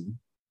Riley,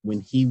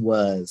 when he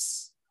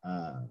left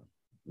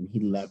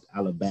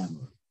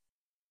Alabama,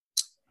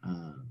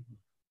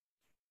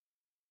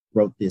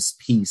 wrote this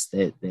piece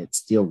that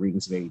still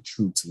rings very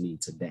true to me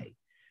today.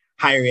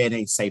 Higher ed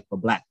ain't safe for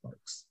Black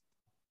folks.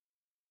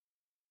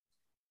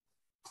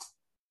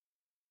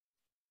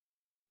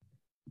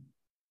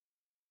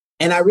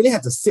 And I really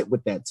had to sit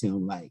with that,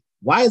 Tim. Like,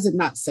 why is it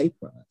not safe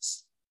for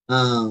us?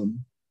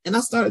 And I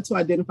started to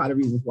identify the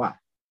reasons why.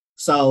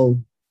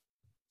 So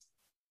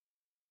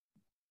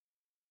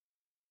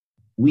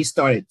we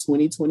started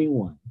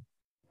 2021,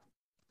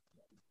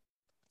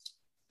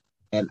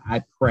 and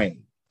I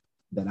prayed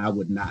that I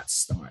would not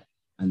start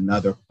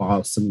another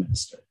fall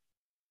semester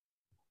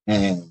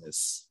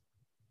as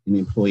an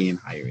employee in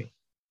higher ed.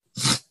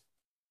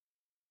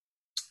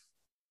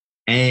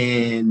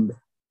 And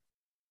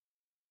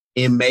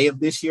in May of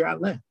this year, I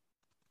left.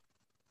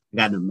 I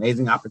got an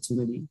amazing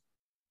opportunity.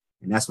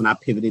 And that's when I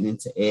pivoted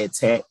into ed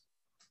tech.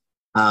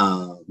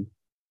 And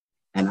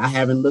I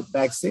haven't looked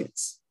back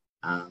since.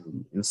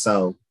 And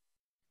so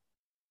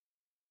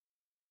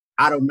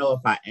I don't know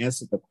if I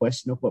answered the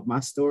question of what my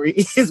story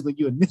is when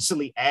you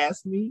initially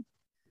asked me.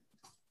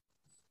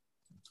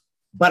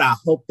 But I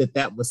hope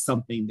that was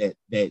something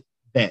that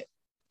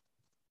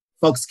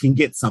folks can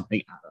get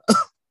something out of.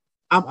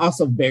 I'm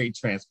also very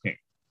transparent.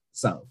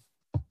 So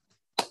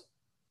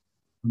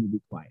I'm going to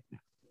be quiet now.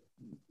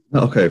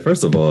 Okay,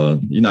 first of all,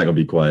 you're not going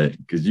to be quiet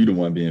because you're the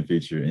one being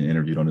featured and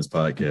interviewed on this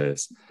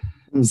podcast.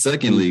 Mm-hmm.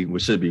 Secondly,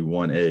 which should be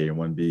 1A and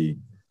 1B,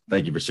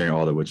 thank you for sharing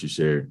all of what you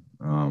shared.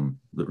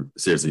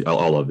 Seriously,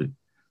 all of it.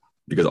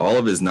 Because all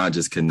of it is not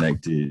just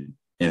connected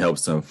and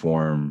helps to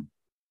inform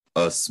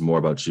us more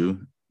about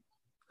you,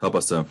 help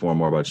us to inform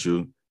more about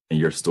you and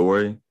your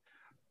story.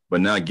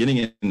 But now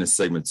getting into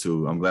segment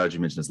 2, I'm glad you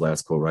mentioned this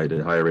last quote, right?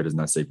 That higher ed is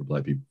not safe for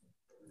Black people.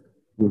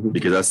 Mm-hmm.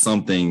 Because that's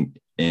something,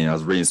 and I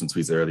was reading some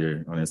tweets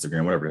earlier on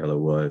Instagram, whatever the hell it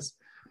was.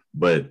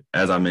 But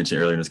as I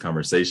mentioned earlier in this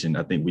conversation,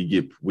 I think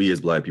we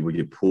as Black people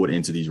get pulled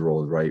into these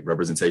roles, right?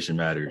 Representation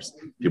matters.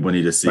 People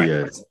need to see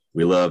us.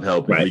 We love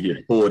helping. Right. We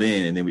get pulled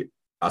in, and then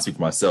I speak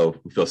for myself,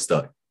 we feel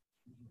stuck.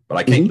 But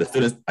I can't,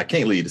 I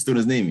can't lead. The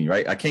students need me,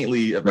 right? I can't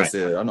lead if I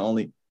said I'm the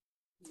only.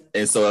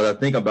 And so I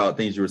think about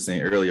things you were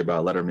saying earlier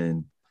about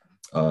Letterman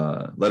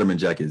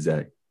jacket,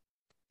 Zach.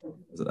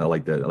 I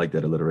like that. I like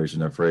that alliteration,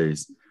 that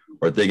phrase.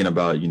 Or thinking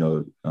about,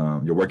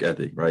 your work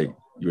ethic, right?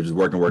 You were just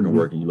working.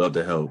 You love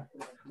to help.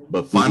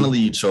 But finally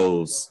you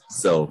chose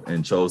self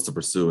and chose to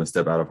pursue and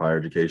step out of higher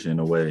education in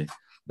a way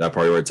that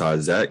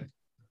prioritized Zach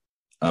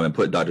and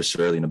put Dr.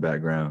 Shirley in the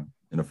background,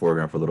 in the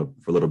foreground for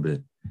a little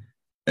bit.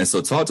 And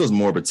so talk to us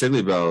more,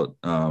 particularly about,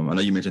 I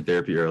know you mentioned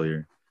therapy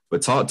earlier,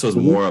 but talk to us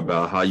more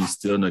about how you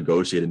still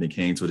negotiated and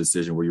came to a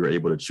decision where you were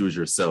able to choose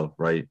yourself,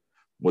 right?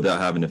 Without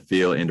having to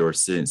feel and or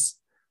sense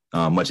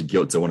much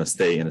guilt to want to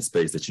stay in a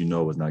space that you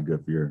know is not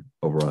good for your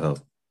overall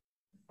health.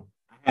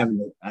 I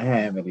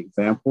have an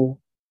example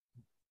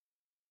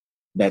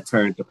that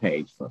turned the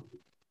page for me.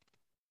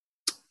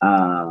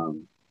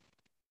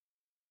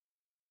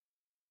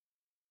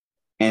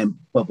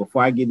 But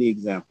before I give the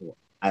example,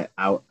 I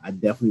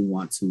definitely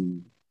want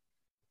to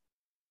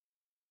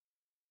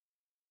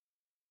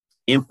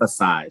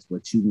emphasize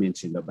what you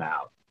mentioned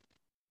about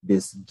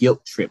this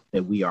guilt trip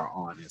that we are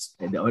on,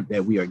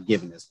 that we are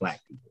given as Black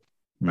people,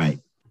 right?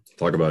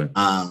 Talk about it.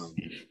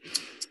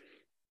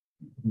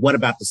 What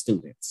about the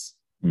students?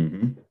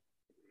 Mm-hmm.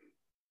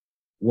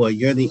 Well,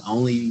 you're the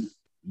only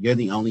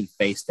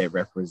face that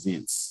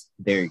represents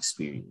their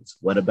experience.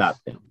 What about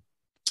them?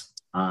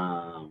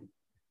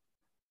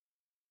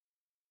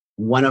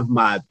 One of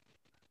my,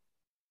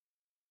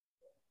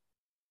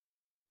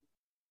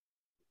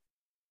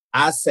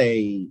 how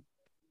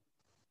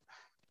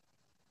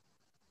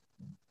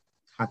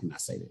can I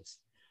say this?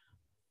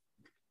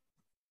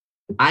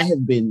 I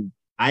have been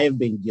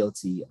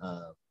guilty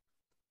of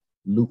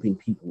looping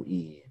people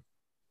in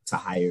to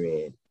higher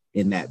ed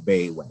in that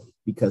very way,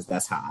 because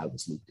that's how I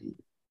was looped in.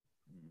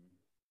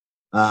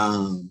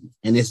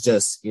 And it's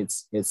just,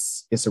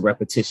 it's a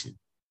repetition.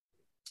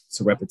 It's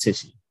a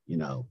repetition,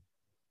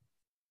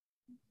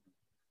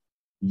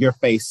 Your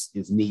face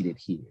is needed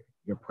here.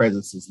 Your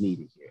presence is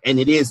needed here. And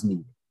it is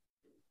needed.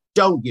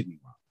 Don't get me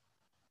wrong.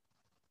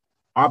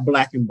 Our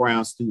Black and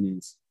brown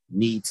students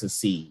need to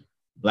see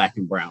Black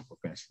and brown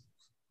professionals.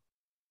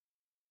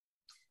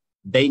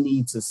 they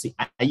need to see.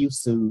 I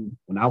used to,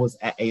 when I was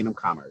at A&M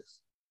Commerce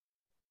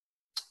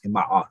in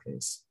my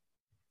office,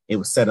 it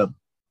was set up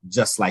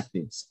just like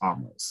this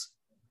almost.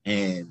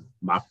 And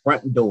my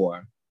front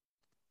door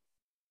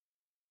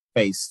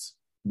faced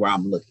where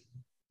I'm looking.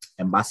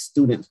 And my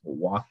students were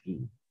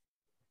walking,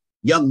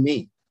 young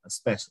men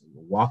especially,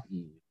 were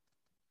walking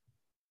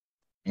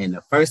in. And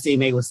the first thing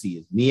they would see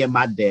is me at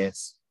my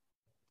desk,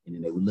 and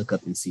then they would look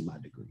up and see my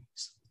degrees.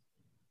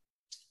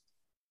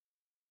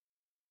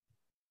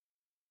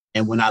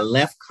 And when I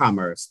left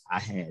commerce, I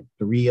had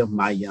 3 of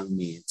my young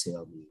men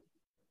tell me,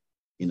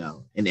 you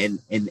know,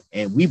 and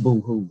we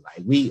boo-hoo.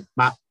 Like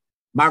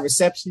my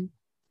reception,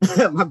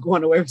 my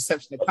going away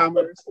reception at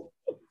commerce,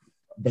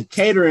 the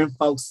catering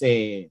folks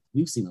said,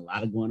 we've seen a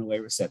lot of going away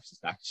receptions,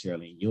 Dr.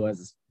 Shirley, and yours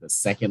is the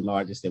second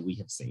largest that we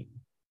have seen.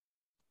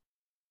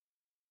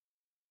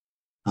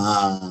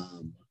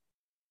 And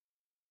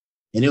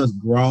it was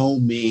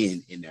grown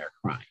men in there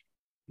crying.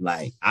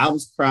 Like I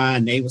was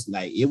crying. They was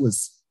like, you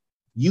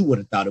would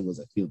have thought it was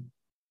a funeral.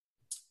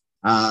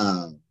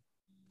 And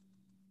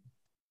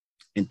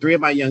 3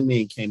 of my young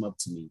men came up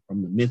to me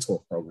from the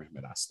mentor program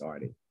that I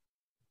started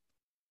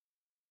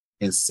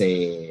and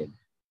said,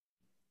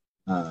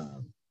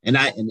 and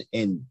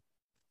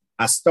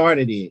I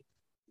started it,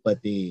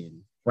 but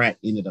then Frat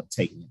ended up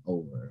taking it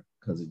over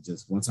because it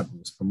just, once I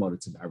was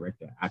promoted to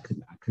director, I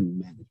couldn't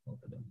manage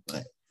both of them.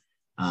 But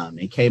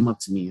they came up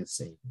to me and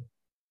said,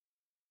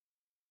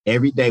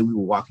 every day we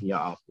would walk in your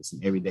office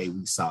and every day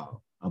we saw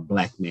a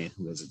Black man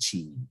who has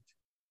achieved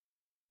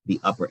the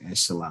upper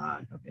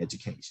echelon of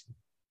education.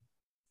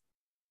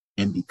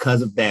 And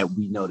because of that,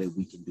 we know that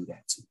we can do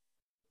that too.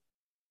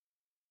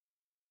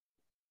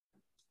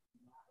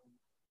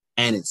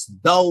 And it's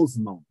those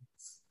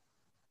moments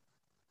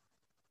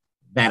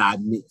that I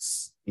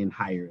miss in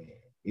higher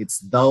ed. It's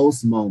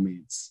those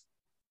moments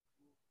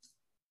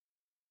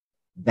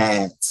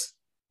that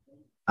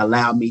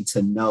allow me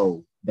to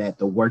know that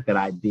the work that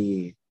I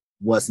did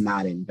was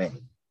not in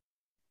vain.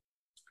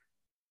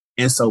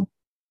 And so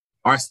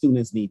our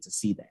students need to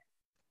see that.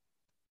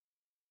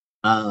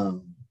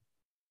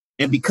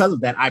 And because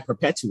of that, I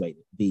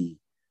perpetuated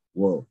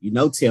well, you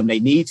know, Tim, they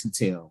need you,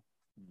 Tim.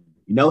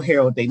 You know,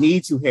 Harold, they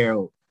need you,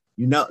 Harold.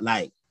 You know,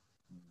 like,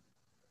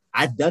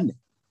 I've done that.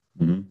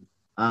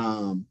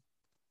 Mm-hmm.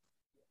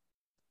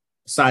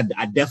 So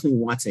I definitely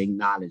want to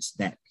acknowledge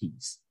that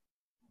piece.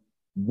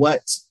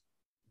 What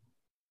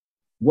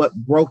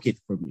broke it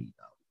for me,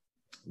 though,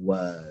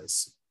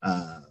 was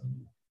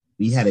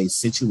we had a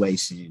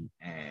situation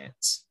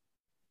at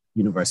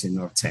University of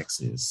North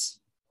Texas,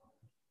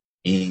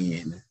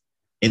 and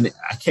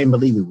I can't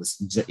believe it was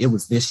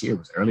this year, it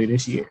was earlier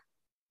this year,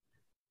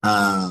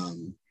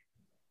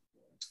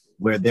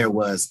 where there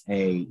was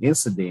a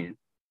incident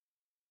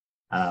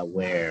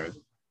where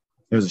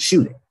there was a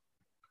shooting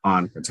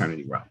on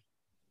Fraternity Row.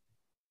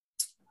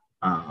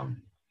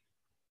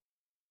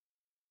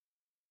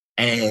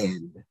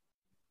 And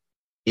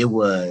it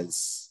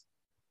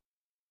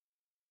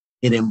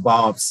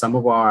involved some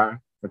of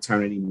our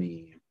fraternity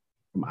men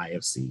from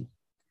IFC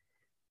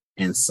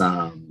and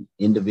some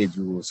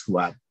individuals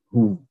who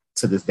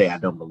to this day, I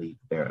don't believe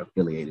they're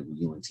affiliated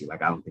with UNT.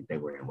 Like, I don't think they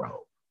were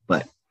enrolled,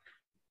 but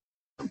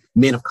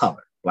men of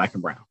color, Black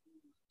and brown.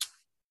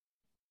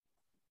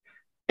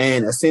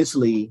 And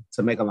essentially,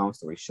 to make a long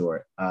story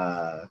short,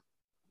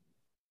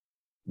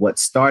 what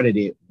started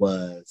it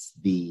was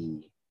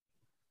the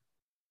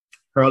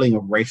hurling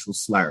of racial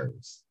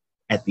slurs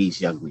at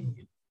these young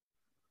men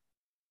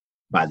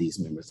by these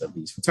members of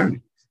these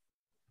fraternities.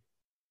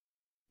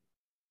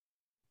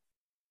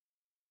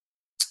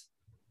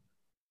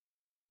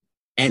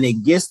 And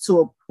it gets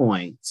to a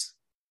point,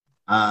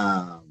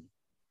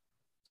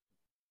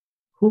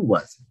 who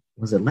was it?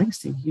 Was it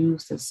Langston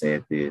Hughes that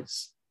said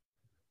this?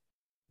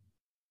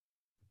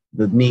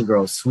 The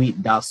Negroes,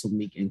 sweet, docile,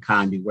 meek, and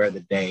kind, beware the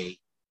day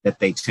that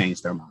they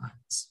change their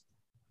minds.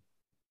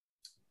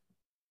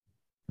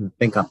 I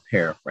think I'm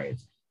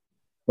paraphrasing.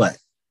 But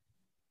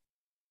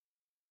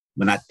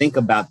when I think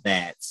about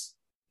that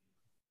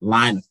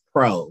line of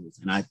prose,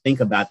 and I think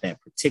about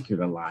that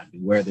particular line,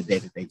 beware the day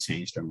that they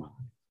change their mind,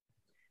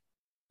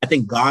 I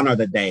think gone are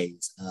the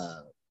days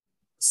of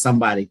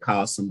somebody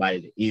calls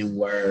somebody the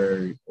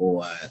N-word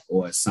or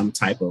some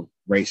type of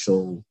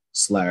racial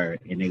slur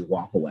and they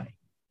walk away.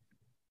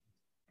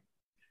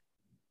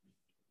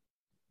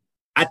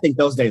 I think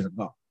those days are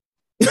gone.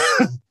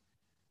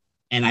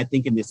 And I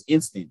think in this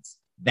instance,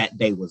 that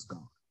day was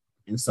gone.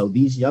 And so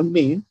these young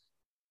men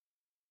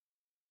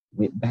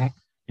went back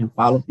and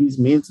followed these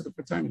men to the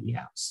fraternity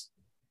house.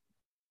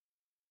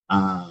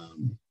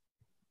 And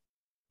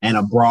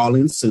a brawl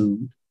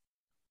ensued.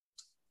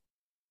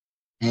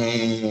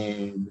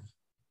 And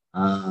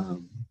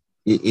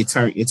it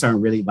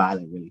turned really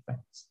violent really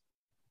fast.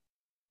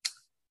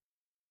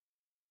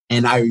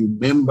 And I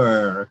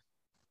remember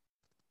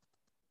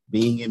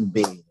being in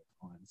bed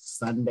on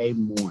Sunday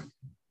morning.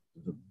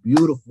 It was a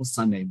beautiful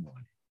Sunday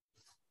morning.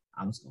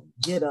 I was going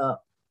to get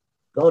up,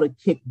 go to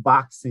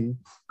kickboxing,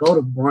 go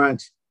to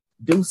brunch,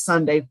 do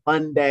Sunday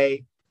fun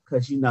day,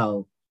 because, you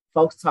know,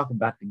 folks talk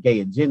about the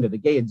gay agenda. The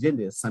gay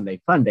agenda is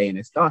Sunday Fun Day, and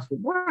it starts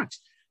with brunch.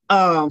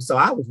 So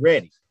I was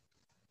ready.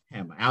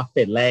 Had my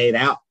outfit laid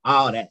out,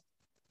 all that.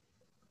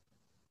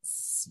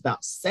 It's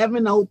about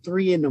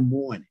 7:03 in the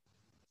morning.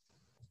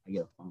 I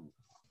get a phone call.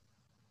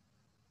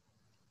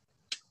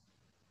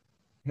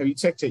 Have you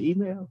checked your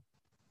email?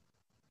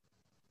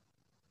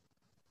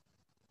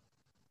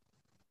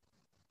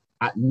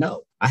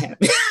 No, I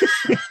haven't.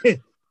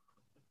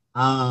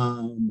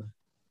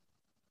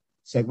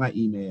 Check my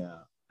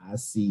email. I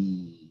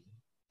see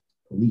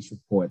police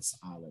reports,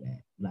 all of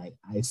that. Like,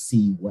 I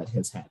see what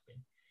has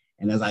happened.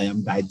 And as I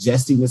am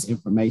digesting this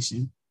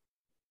information,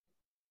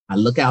 I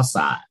look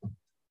outside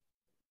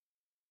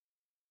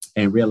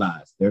and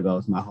realize there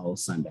goes my whole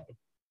Sunday.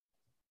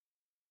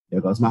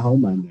 There goes my whole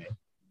Monday.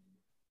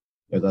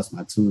 There goes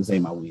my Tuesday,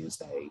 my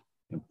Wednesday,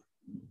 and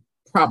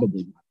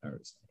probably my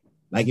Thursday.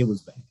 Like, it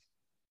was bad.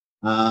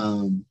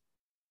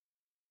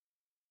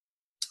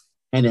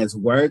 And as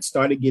word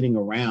started getting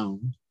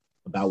around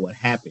about what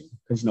happened,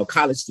 because, you know,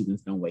 college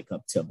students don't wake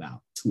up till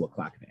about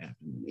 2:00 in the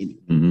afternoon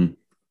anyway. Mm-hmm.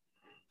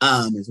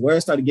 As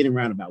word started getting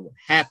around about what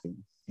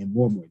happened and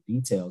more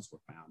details were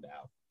found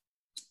out,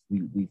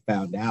 we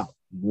found out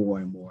more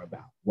and more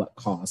about what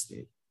caused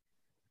it,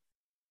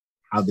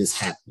 how this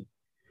happened.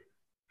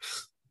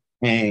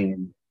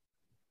 And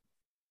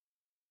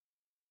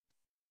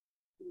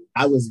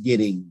I was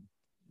getting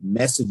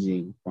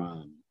messaging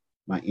from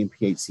my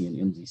MPHC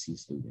and MGC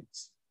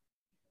students.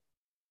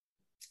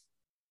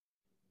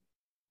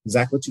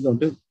 Zach, what you gonna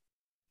do?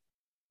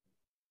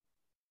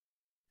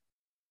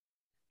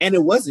 And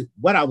it wasn't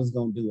what I was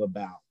gonna do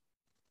about,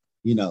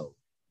 you know,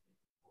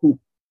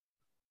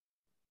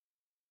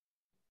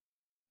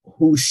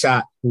 who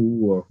shot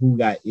who or who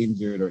got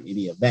injured or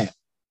any of that.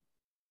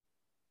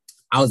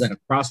 I was at a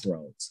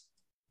crossroads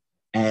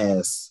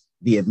as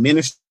the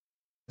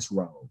administrator's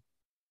role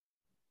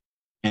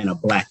and a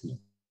Black man.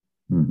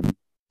 Mm-hmm.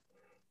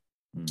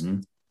 Mm-hmm.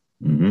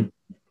 Mm-hmm.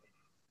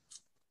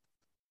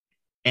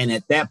 And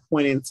at that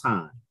point in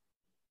time,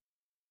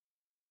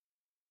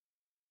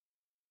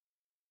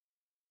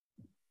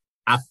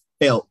 I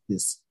felt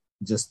this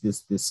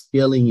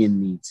feeling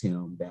in me,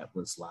 Tim, that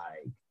was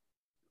like,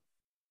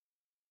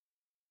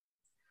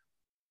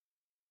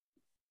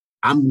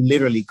 I'm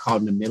literally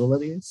caught in the middle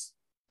of this.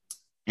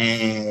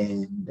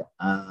 And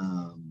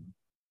I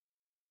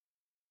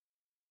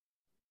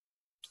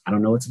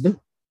don't know what to do.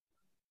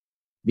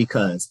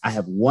 Because I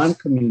have one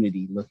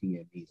community looking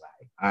at me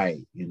like, all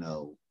right, you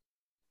know,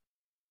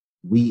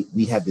 we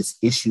have this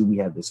issue, we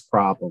have this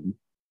problem,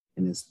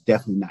 and it's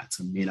definitely not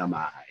to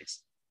minimize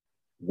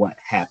what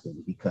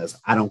happened, because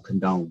I don't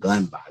condone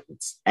gun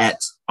violence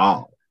at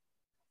all.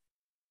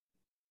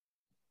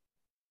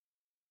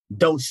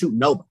 Don't shoot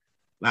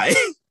nobody.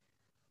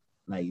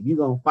 Like if you're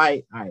gonna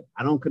fight, all right,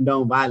 I don't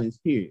condone violence,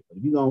 period. But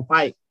if you're gonna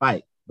fight,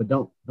 but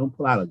don't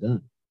pull out a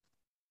gun.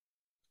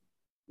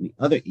 On the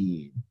other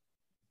end,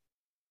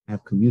 I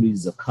have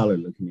communities of color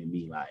looking at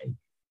me like,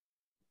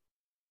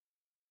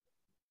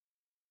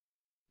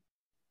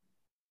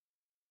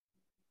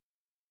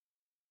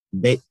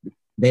 they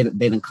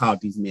done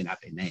called these men out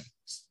their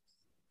names.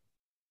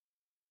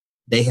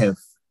 They have,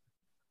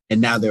 and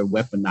now they're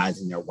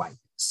weaponizing their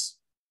whiteness.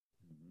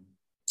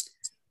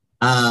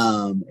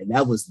 And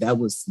that was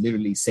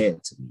literally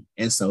said to me.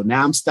 And so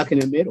now I'm stuck in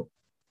the middle.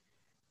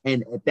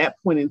 And at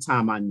that point in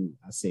time, I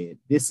said,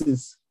 this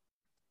is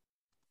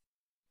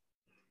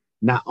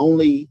not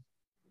only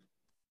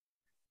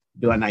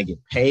do I not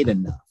get paid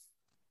enough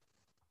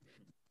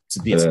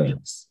to be a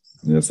space.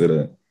 Yeah, say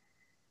that.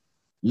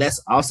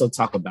 Let's also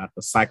talk about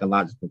the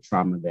psychological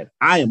trauma that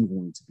I am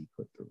going to be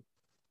put through.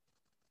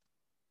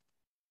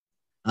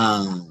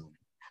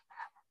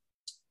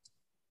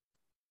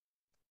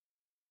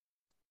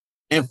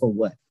 And for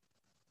what?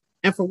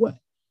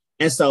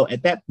 And so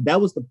at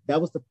that was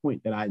the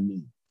point that I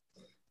knew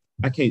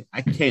I can't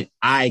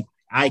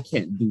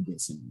do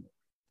this anymore.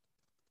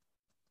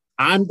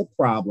 I'm the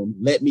problem.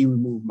 Let me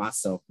remove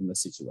myself from the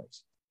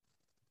situation.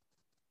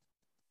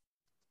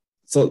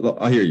 So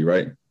I hear you,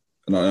 right?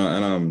 And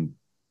I'm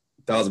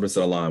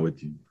 1,000% aligned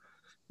with you.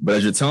 But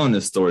as you're telling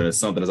this story, and it's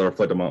something as I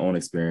reflect on my own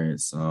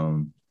experience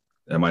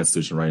at my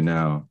institution right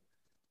now,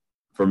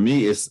 for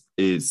me,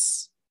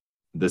 it's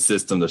the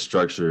system, the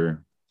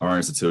structure, our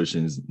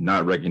institutions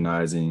not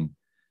recognizing,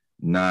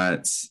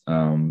 not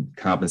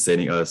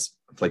compensating us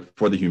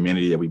for the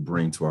humanity that we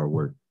bring to our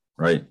work,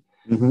 right?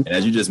 Mm-hmm. And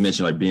as you just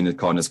mentioned, like being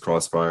caught in this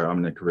crossfire, I'm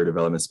in the career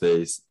development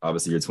space.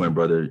 Obviously, your twin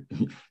brother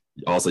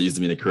also used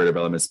to be in the career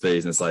development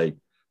space. And it's like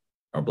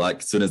our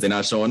Black students, they're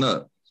not showing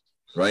up,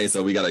 right?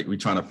 So we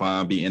trying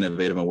to be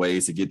innovative in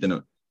ways to get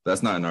them.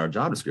 That's not in our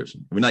job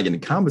description. We're not getting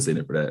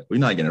compensated for that. We're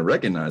not getting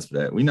recognized for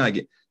that.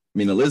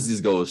 The list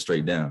just goes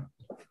straight down.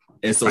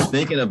 And so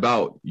thinking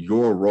about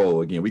your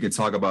role, again, we can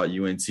talk about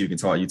UNT, we can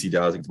talk UT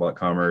Dallas, we can talk about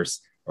Commerce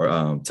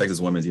or Texas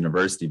Women's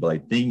University, but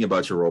like thinking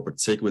about your role,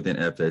 particularly within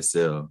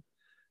FSL,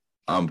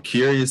 I'm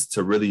curious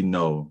to really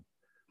know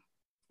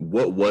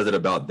what was it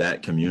about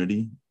that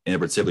community and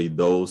particularly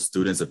those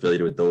students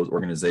affiliated with those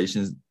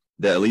organizations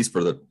that, at least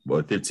for the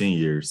 15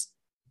 years,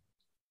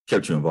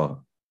 kept you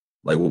involved?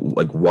 Like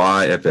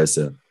why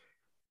FSF?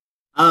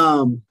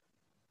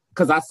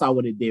 Because I saw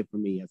what it did for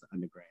me as an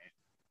undergrad.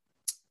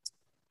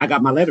 I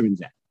got my Letterman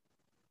jacket.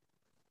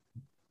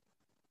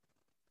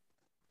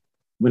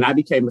 When I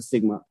became a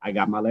Sigma, I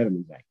got my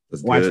Letterman jacket.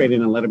 I traded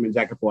in a Letterman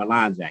jacket for a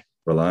line jacket.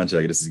 For a line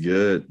jacket, this is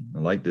good. I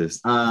like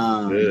this.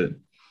 Good.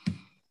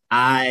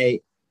 I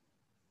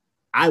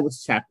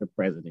was chapter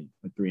president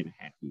for 3.5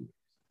 years.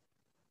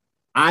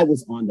 I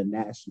was on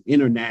the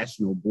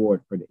international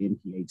board for the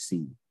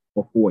NPHC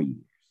for 4 years.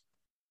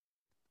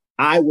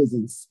 I was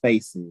in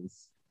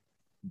spaces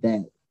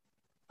that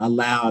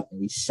allowed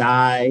a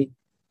shy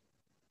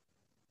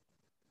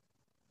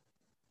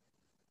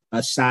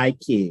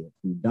kid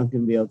from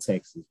Duncanville,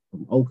 Texas,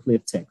 from Oak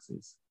Cliff,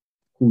 Texas,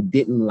 who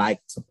didn't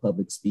like to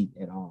public speak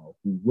at all,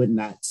 who would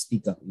not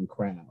speak up in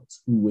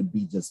crowds, who would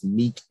be just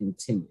meek and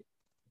timid.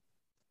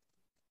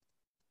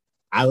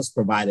 I was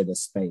provided a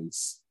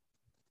space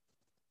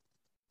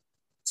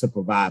to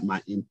provide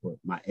my input,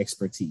 my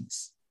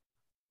expertise.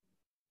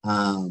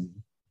 I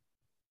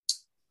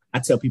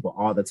tell people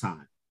all the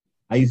time,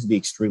 I used to be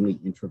extremely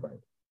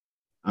introverted.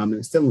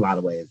 And still in a lot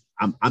of ways,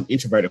 I'm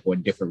introverted for a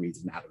different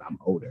reason now that I'm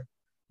older.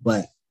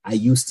 But I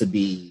used to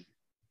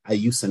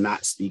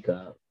not speak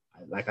up.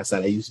 Like I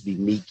said, I used to be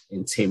meek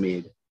and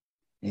timid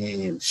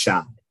and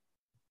shy.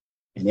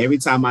 And every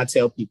time I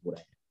tell people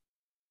that,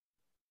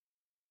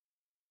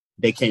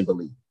 they can't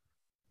believe it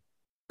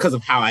because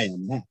of how I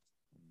am now.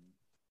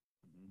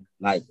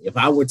 Like, if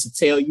I were to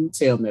tell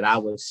them that I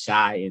was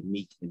shy and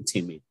meek and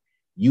timid,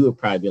 you would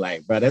probably be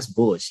like, bro, that's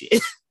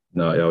bullshit.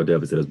 No, I would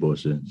definitely say that's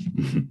bullshit.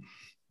 Definitely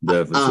say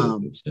that's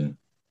bullshit.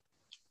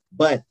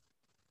 But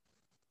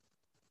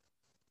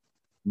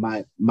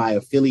my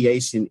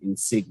affiliation in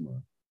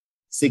Sigma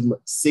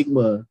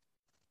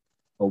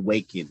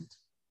awakened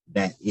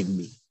that in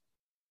me.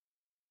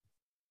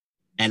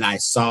 And I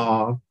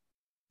saw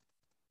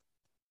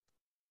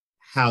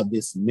how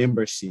this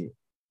membership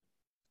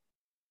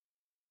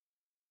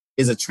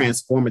is a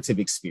transformative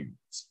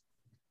experience.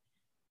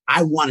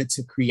 I wanted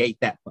to create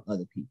that for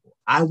other people.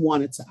 I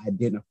wanted to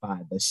identify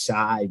the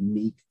shy,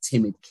 meek,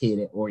 timid kid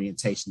at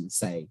orientation and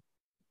say,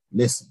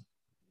 listen,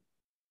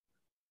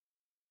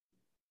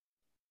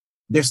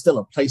 there's still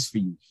a place for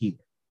you here.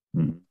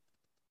 Mm-hmm.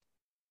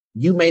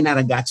 You may not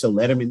have got your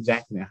Letterman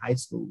jacket in high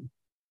school,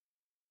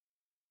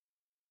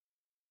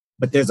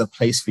 but there's a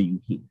place for you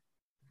here.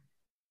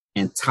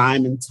 And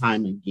time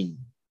again,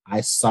 I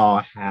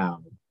saw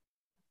how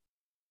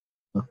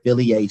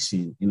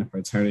affiliation in a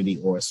fraternity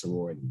or a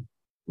sorority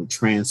would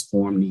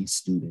transform these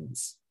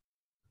students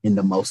in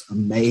the most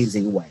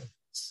amazing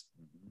ways.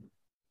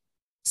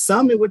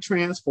 Some it would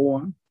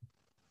transform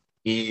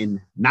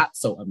in not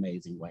so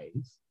amazing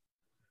ways.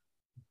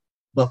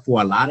 But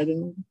for a lot of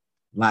them,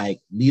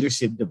 like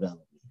leadership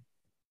development,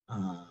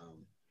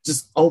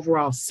 just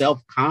overall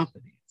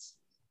self-confidence.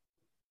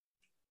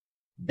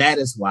 That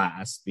is why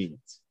I spent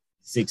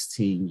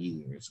 16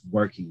 years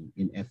working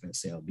in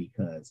FSL,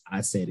 because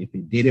I said, if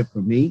it did it for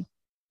me,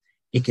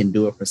 it can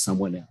do it for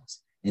someone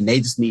else. And they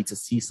just need to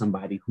see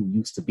somebody who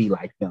used to be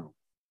like them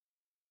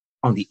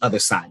on the other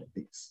side of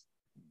this.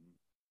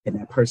 And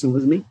that person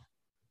was me.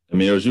 I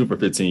mean, it was you for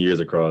 15 years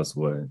across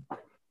what?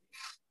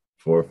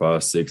 4,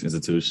 5, 6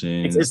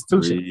 institutions,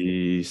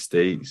 3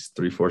 states,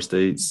 3, 4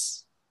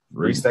 states.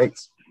 3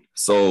 states.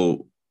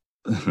 So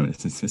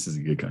this is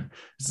a good kind.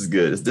 This is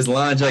good. This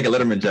line jacket,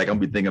 Letterman jacket, I'm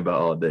gonna be thinking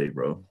about all day,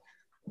 bro.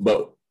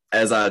 But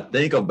as I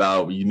think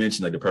about, you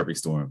mentioned like the perfect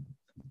storm,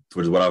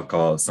 which is what I've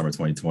called summer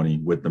 2020,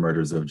 with the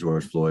murders of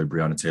George Floyd,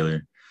 Breonna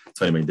Taylor,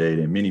 Tony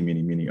McDade, and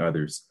many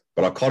others.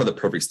 But I called it the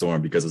perfect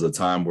storm because it was a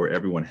time where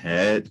everyone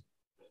had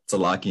to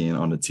lock in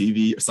on the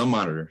TV, some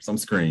monitor, some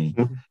screen,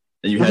 and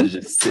you had to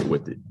just sit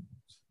with it.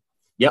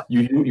 Yep.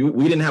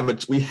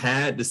 We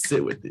had to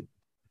sit with it.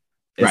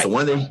 And right. So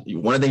one of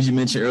the things you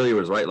mentioned earlier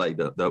was right, like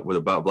with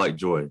about Black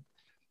Joy,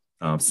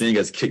 seeing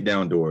us kick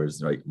down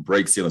doors, like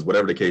break ceilings,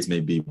 whatever the case may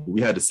be. We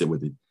had to sit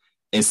with it.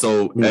 And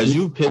so as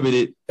you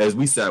pivoted, as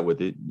we sat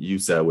with it, you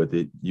sat with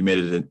it, you made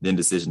a then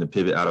decision to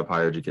pivot out of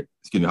higher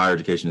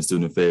education and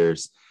student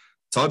affairs.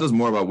 Talk to us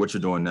more about what you're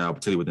doing now,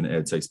 particularly within the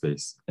ed tech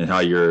space, and how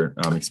your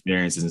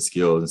experiences and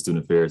skills in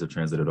student affairs have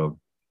translated over.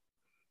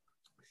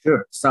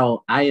 Sure.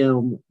 So I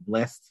am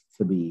blessed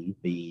to be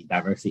the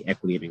diversity,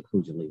 equity, and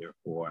inclusion leader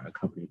for a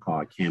company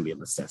called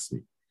Cambium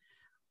Assessment.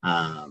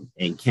 And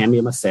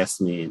Cambium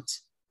Assessment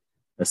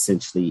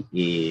essentially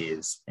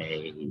is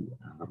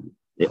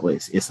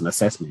it's an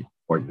assessment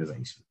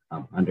organization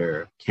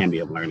under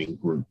Cambium Learning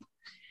Group.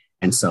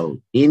 And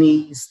so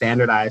any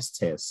standardized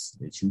tests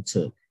that you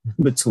took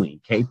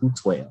between K through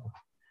 12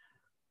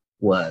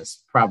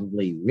 was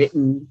probably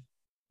written,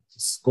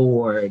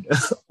 scored,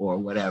 or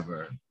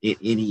whatever in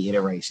any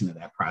iteration of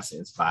that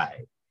process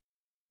by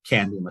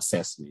Cambium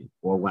Assessment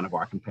or one of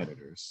our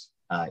competitors,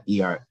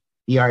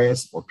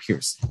 ERS or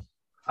Pearson.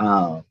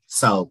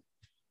 So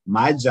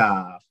my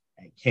job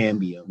at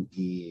Cambium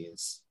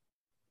is,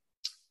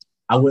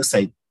 I would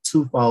say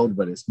twofold,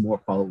 but it's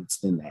more folds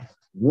than that.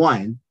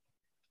 One,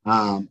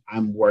 I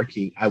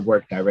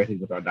work directly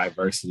with our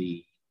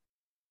diversity,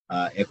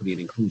 equity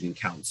and inclusion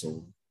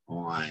council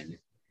on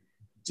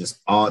just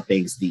all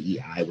things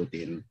DEI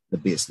within the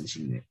business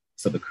unit.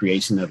 So the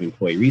creation of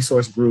employee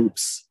resource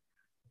groups,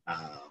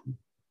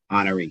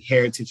 honoring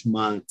heritage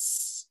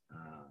months,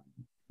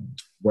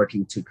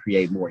 working to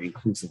create more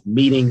inclusive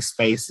meeting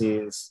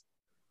spaces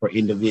for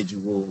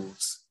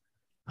individuals,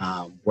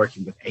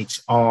 working with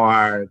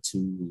HR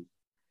to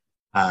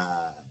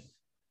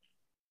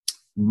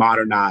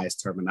modernize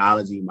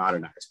terminology,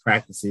 modernize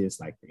practices,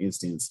 like for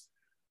instance,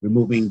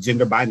 removing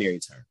gender binary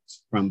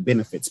terms from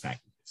benefits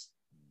packages.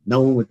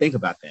 No one would think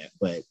about that,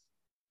 but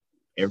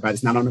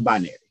everybody's not on the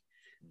binary.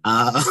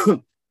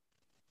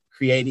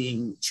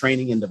 Creating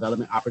training and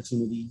development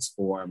opportunities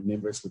for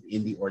members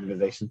within the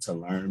organization to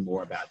learn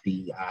more about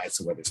DEI,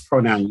 so whether it's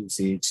pronoun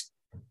usage,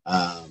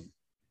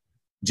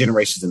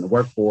 generations in the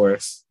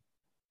workforce,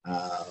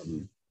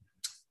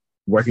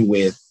 working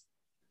with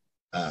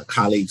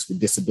colleagues with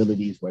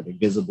disabilities, whether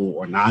visible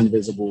or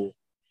non-visible,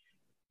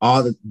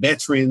 all the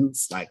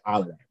veterans, like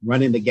all of that,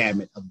 running the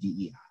gamut of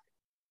DEI.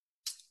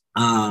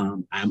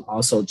 I'm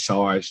also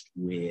charged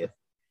with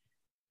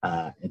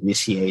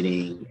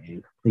initiating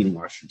and completing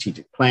our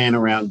strategic plan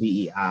around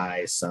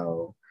DEI.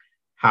 So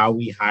how are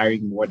we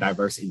hiring more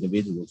diverse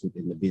individuals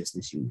within the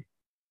business unit?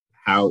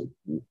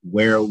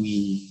 Where are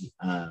we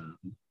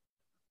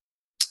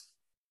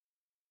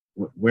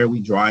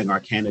drawing our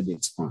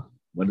candidates from?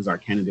 What does our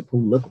candidate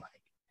pool look like?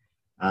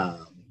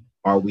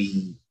 Are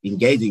we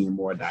engaging in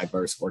more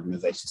diverse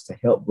organizations to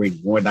help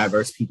bring more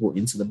diverse people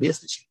into the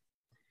business unit?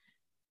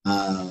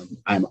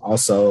 I'm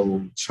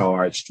also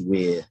charged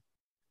with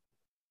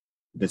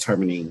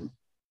determining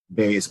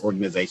various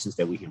organizations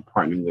that we can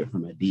partner with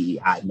from a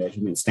DEI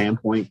measurement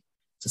standpoint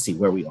to see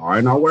where we are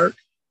in our work.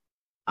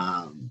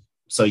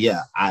 So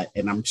yeah,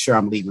 I'm sure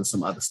I'm leaving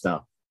some other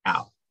stuff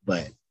out,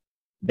 but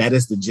that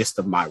is the gist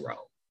of my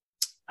role.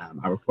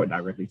 I report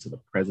directly to the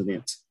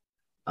president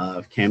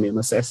of Cambium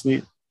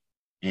Assessment,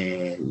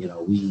 and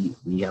we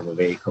have a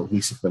very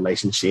cohesive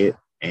relationship.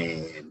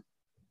 And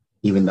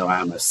even though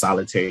I'm a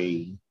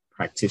solitary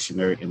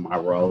practitioner in my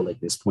role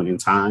at this point in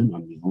time,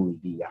 I'm the only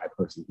DEI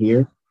person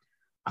here.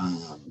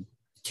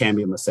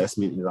 Cambium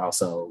Assessment is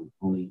also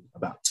only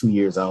about 2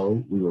 years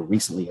old. We were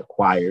recently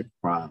acquired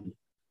from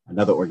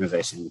another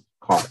organization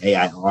called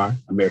AIR,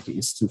 American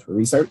Institute for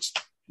Research.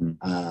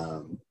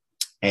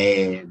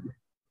 And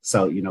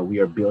so, we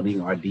are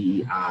building our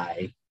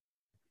DEI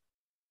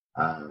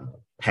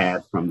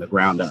path from the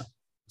ground up.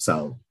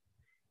 So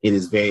it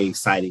is very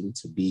exciting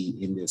to be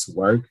in this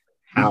work.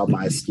 How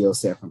my skill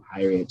set from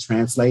higher ed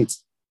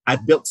translates.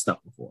 I've built stuff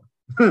before.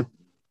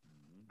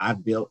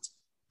 I've built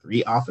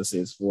 3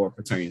 offices for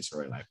Fraternity and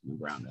Sorority Life from the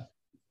ground up.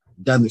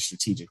 I've done the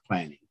strategic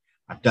planning.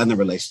 I've done the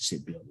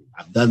relationship building.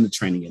 I've done the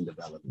training and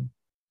development.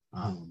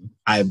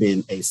 I've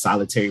been a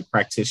solitary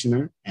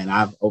practitioner, and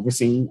I've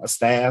overseen a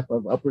staff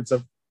of upwards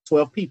of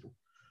 12 people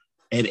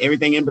and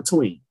everything in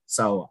between.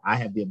 So I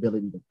have the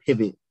ability to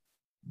pivot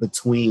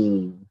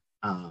between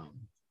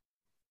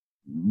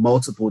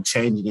multiple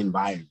changing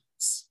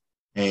environments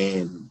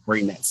and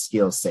bring that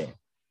skill set.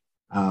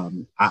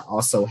 I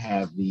also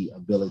have the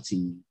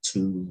ability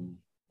to,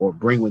 or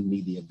bring with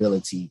me the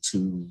ability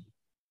to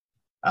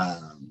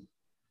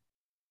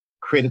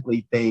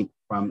critically think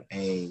from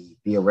a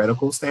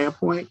theoretical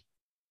standpoint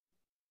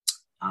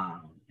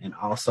and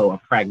also a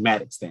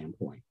pragmatic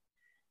standpoint.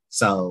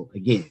 So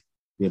again,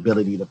 the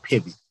ability to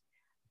pivot.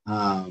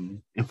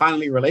 And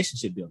finally,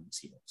 relationship building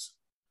skills.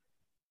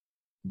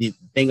 The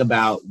thing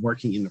about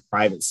working in the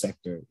private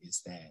sector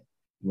is that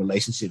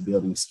relationship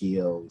building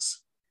skills,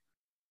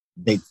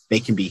 they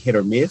can be hit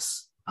or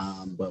miss.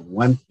 But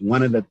one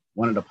of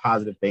the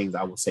positive things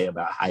I will say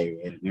about higher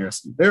ed, and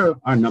there are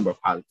a number of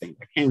positive things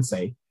I can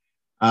say.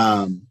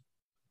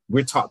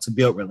 We're taught to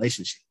build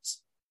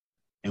relationships,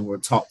 and we're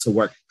taught to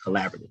work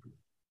collaboratively.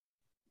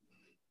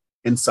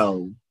 And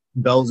so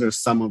those are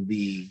some of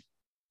the,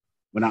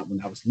 when I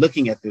was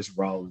looking at this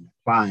role and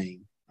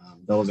applying,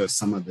 those are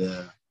some of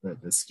the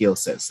skill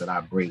sets that I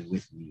bring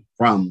with me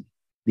from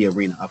the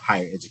arena of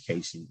higher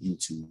education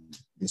into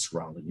this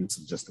role and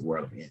into just the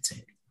world of ed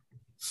tech.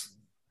 So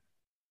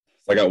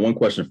I got one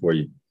question for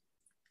you.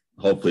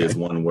 Hopefully it's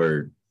one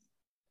word,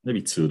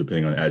 maybe 2,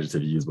 depending on the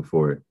adjective you used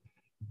before it.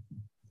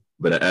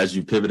 But as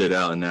you pivoted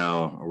out and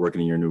now are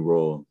working in your new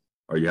role,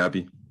 are you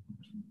happy?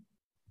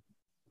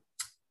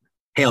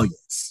 Hell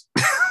yes.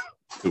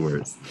 2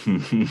 words.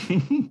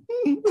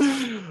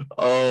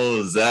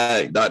 Oh,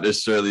 Zach, Dr.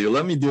 Shirley,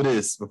 let me do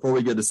this. Before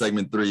we get to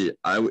segment 3,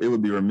 it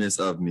would be remiss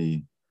of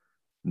me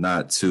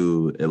not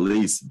to at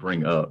least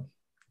bring up,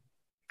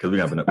 because we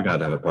got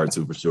to have a part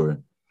 2 for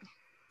sure,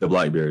 the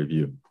Blackberry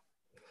View.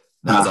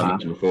 Now, as I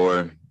mentioned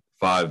before,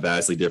 5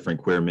 vastly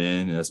different queer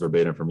men, and that's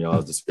verbatim from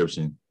y'all's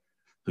description,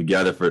 who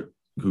gather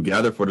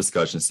for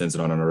discussion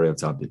centered on an array of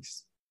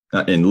topics.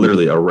 And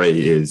literally, array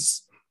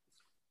is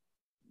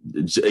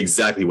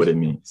exactly what it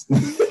means.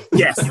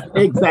 Yes,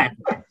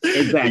 exactly.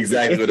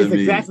 Exactly what it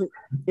means.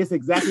 It's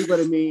exactly what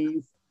it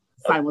means.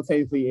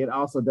 Simultaneously, it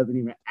also doesn't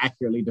even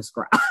accurately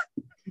describe.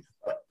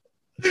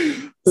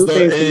 Two things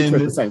can be true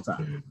at the same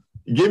time.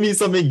 Give me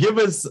something. Give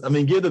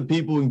the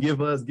people and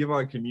give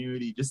our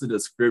community just a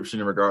description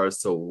in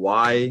regards to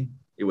why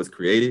it was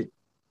created,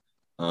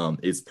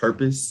 its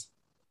purpose,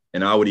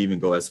 and I would even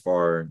go as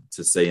far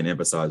to say and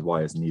emphasize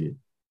why it's needed.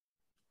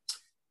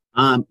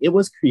 It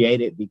was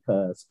created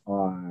because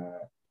our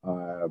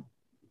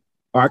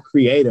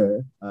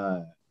creator,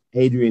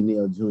 Adrian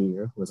Neal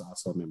Jr., was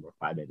also a member of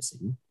Phi Beta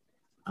Sigma.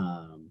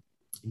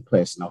 He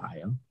plays in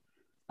Ohio.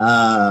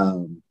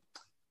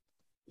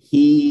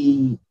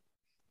 He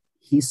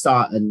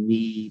saw a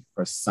need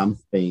for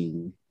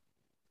something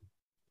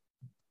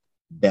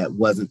that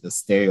wasn't the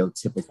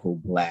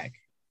stereotypical Black,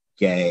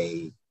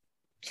 gay,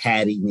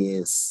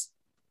 cattiness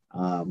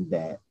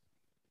that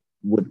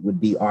would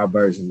be our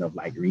version of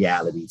like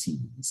reality TV.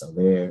 So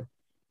there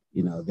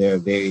are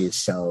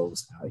various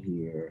shows out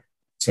here,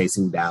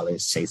 Chasing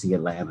Dallas, Chasing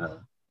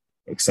Atlanta,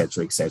 et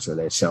cetera,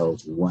 that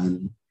shows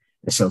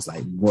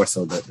like more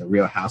so the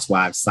Real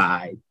Housewives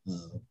side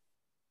of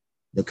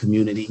the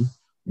community.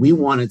 We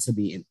wanted to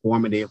be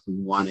informative. We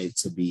wanted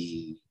to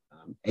be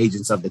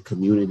agents of the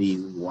community.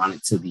 We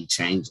wanted to be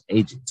change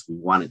agents. We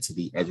wanted to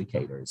be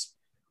educators.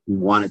 We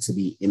wanted to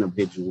be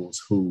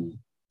individuals who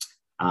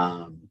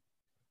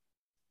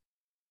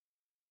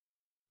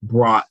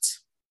brought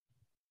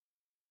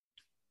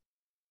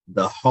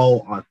the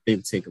whole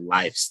authentic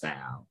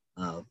lifestyle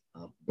of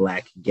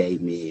Black gay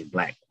men,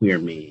 Black queer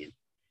men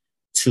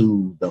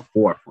to the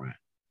forefront.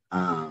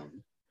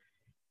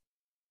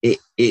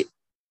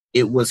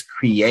 It was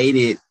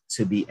created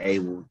to be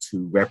able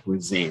to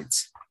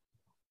represent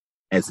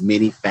as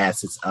many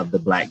facets of the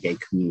Black gay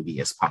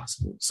community as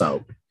possible.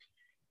 So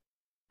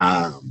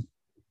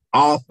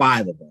all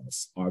five of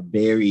us are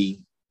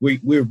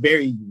we're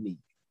very unique.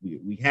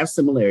 We have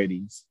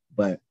similarities,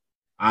 but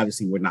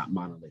obviously we're not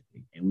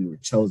monolithic, and we were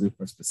chosen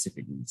for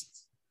specific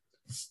reasons.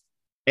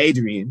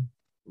 Adrian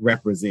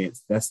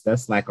represents,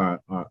 that's like our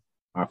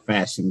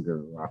fashion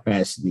guru, our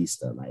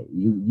fashionista. Like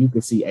you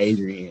could see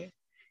Adrian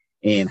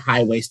in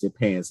high-waisted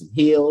pants and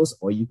heels,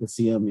 or you could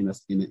see him in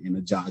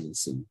a jogging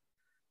suit.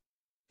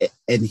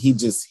 And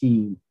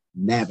he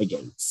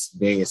navigates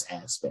various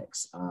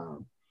aspects.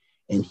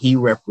 And he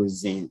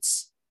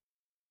represents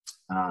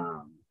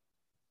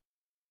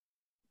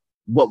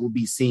what will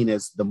be seen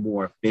as the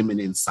more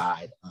feminine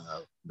side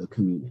of the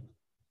community.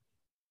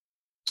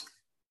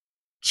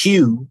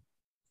 Q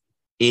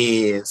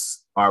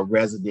is our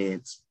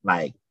resident,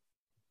 like,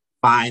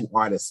 fine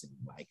artisan.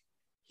 Like,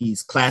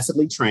 he's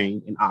classically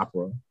trained in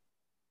opera,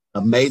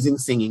 amazing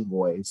singing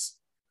voice,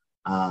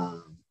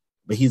 but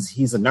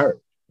he's a nerd.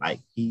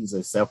 Like, he's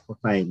a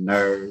self-proclaimed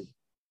nerd,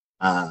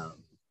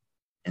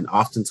 and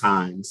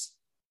oftentimes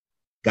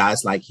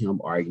guys like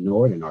him are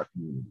ignored in our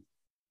community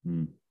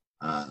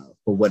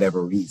for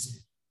whatever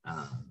reason.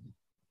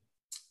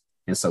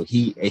 And so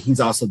he's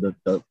also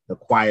the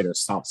quieter,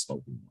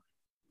 soft-spoken one.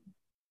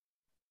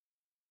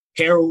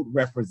 Harold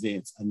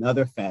represents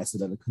another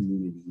facet of the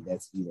community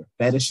that's either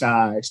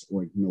fetishized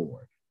or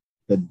ignored,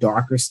 the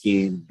darker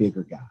skinned,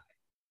 bigger guy.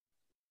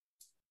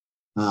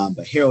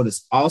 But Harold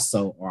is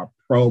also our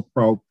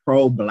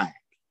pro-Black,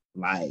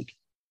 like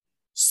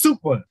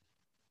super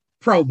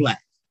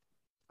pro-Black.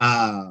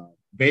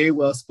 Very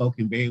well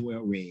spoken, very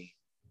well read.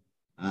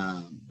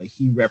 But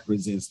he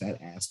represents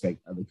that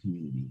aspect of the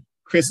community.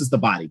 Chris is the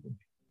body boy.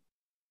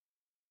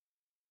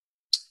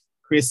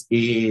 He's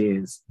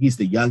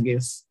the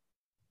youngest.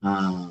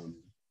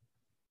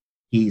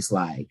 He's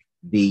like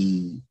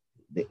the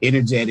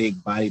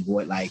energetic body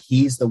boy. Like,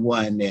 he's the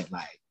one that,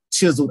 like,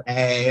 chiseled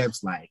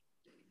abs, like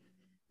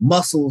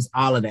muscles,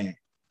 all of that.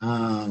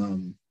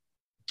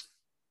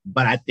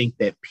 But I think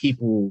that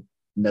people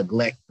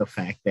neglect the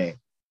fact that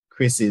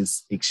Chris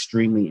is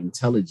extremely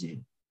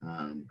intelligent.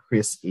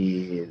 Chris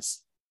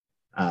is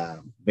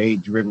very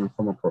driven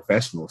from a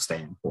professional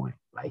standpoint.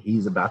 Like,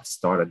 he's about to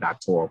start a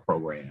doctoral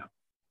program.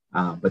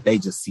 But they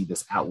just see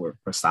this outward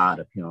facade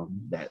of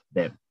him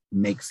that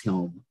makes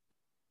him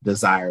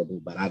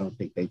desirable, but I don't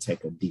think they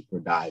take a deeper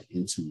dive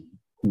into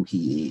who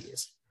he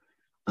is.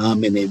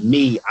 And then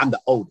me, I'm the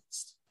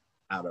oldest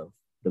out of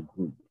the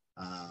group.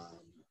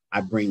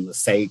 I bring the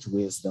sage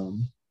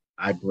wisdom.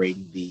 I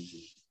bring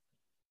the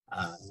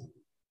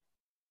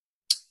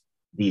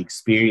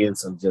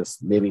experience of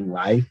just living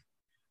life.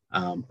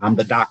 I'm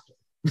the doctor.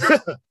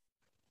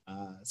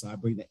 So I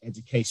bring the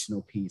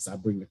educational piece. I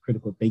bring the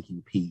critical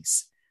thinking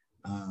piece.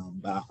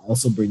 But I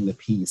also bring the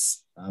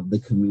piece of the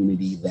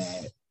community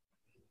that,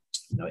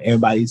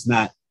 everybody's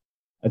not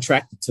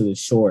attracted to the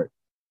short,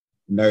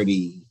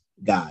 nerdy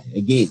guy.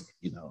 Again,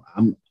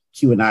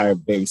 Q and I are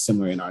very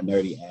similar in our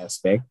nerdy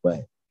aspect,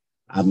 but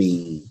I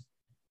mean,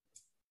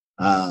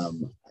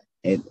 and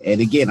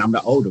again, I'm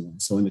the older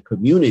one. So in the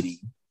community,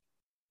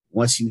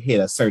 once you hit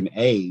a certain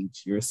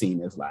age, you're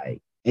seen as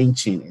like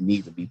ancient and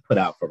need to be put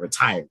out for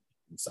retirement.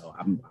 And so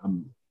I'm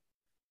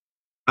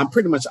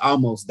pretty much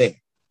almost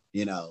there.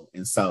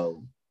 And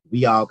so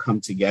we all come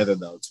together,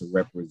 though, to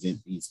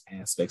represent these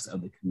aspects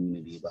of the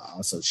community, but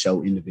also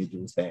show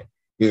individuals that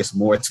there's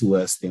more to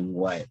us than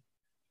what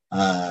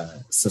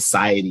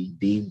society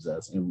deems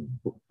us. And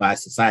by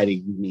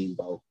society, we mean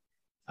both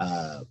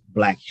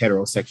Black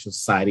heterosexual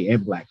society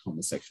and Black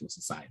homosexual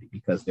society,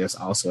 because there's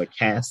also a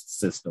caste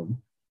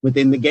system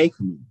within the gay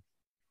community.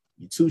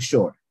 You're too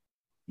short,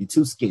 you're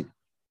too skinny,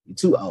 you're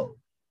too old,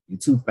 you're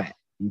too fat,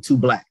 you're too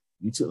Black,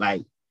 you're too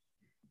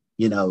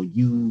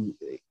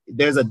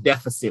there's a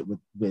deficit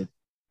with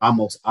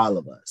almost all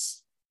of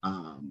us.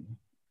 But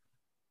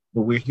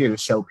we're here to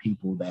show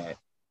people that,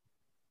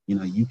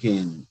 we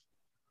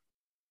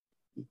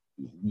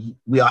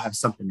all have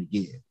something to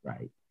give,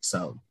 right?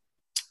 So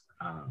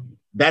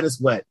that is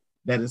what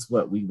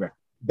we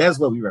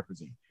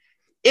represent.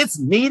 It's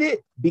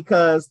needed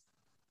because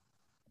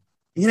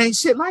it ain't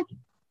shit like it.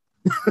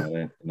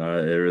 No,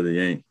 it really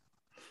ain't.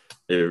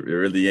 It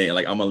really ain't.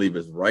 Like, I'm gonna leave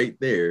us right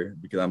there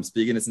because I'm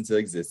speaking this into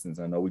existence.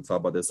 I know we talked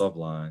about this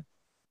offline.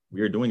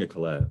 We are doing a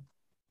collab.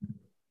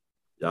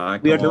 Y'all,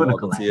 we are doing a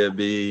collab.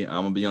 TFB.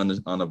 I'm gonna be on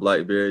the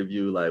Blackberry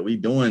View. Like, we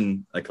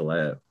doing a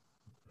collab.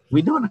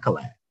 We doing a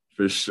collab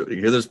for sure.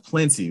 Because there's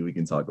plenty we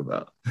can talk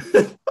about.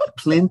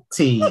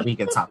 Plenty we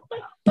can talk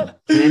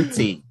about.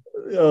 Plenty.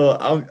 Yo,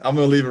 I'm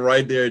gonna leave it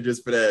right there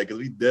just for that because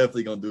we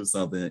definitely gonna do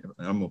something.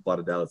 I'm gonna fly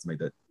to Dallas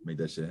to make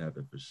that shit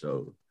happen for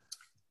sure.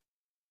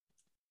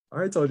 I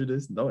already told you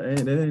this.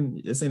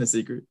 This ain't a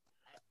secret.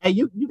 Hey,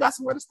 you got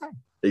somewhere to stay.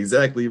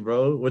 Exactly,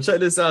 bro. Well, check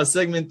this out.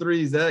 Segment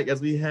 3, Zach,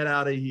 as we head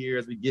out of here,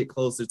 as we get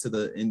closer to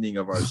the ending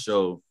of our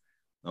show,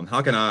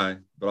 how can I,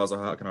 but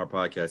also how can our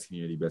podcast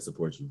community best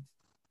support you?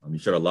 You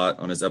shared a lot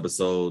on this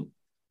episode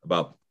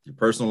about your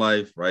personal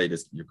life, right?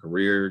 It's your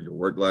career, your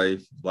work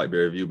life,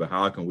 Blackberry View, but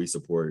how can we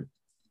support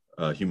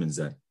Human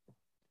Zach?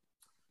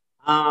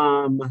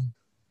 I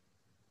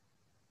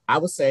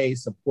would say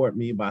support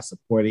me by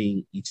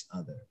supporting each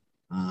other.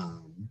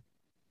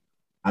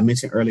 I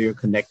mentioned earlier,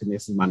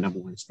 connectedness is my number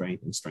one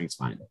strength and strengths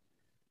finder.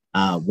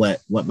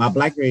 What my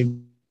Blackberry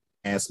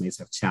classmates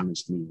have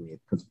challenged me with,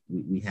 because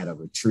we had a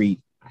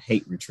retreat. I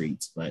hate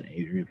retreats, but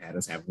Adrian had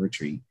us have a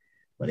retreat,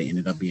 but it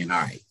ended up being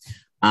all right.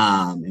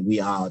 And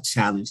we all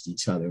challenged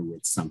each other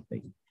with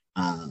something.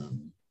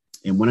 And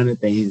one of the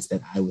things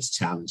that I was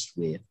challenged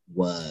with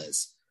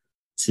was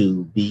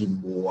to be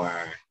more,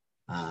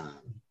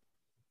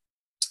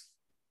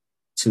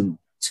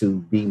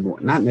 to be more,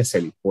 not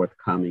necessarily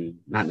forthcoming,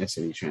 not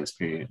necessarily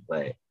transparent,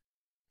 but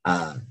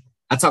I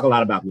talk a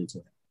lot about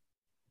mental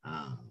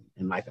health.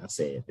 And like I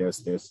said,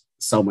 there's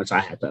so much I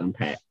have to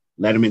unpack.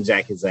 Letterman,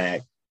 Jack is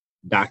Zach,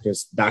 Dr.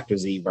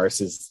 Z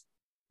versus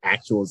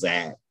actual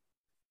Zach,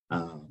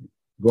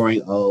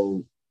 growing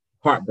old,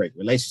 heartbreak,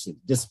 relationships,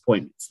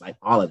 disappointments, like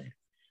all of that.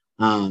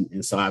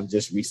 And so I've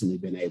just recently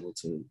been able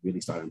to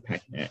really start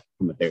unpacking that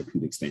from a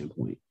therapeutic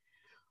standpoint.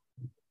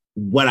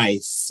 What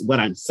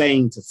I'm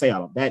saying to say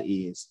all of that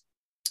is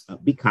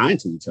be kind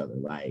to each other.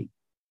 Like,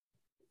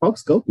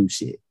 folks go through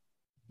shit.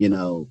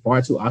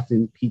 Far too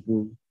often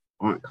people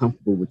aren't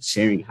comfortable with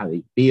sharing how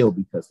they feel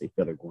because they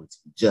feel they're going to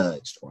be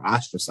judged or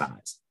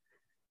ostracized.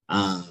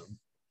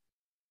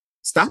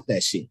 Stop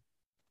that shit.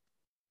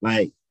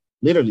 Like,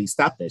 literally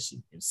stop that shit.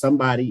 If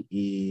somebody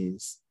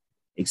is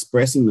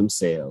expressing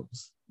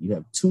themselves, you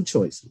have two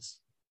choices.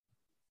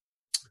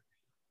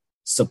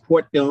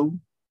 Support them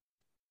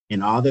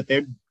in all that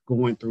they're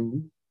going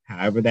through,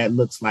 however that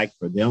looks like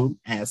for them.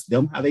 Ask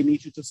them how they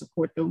need you to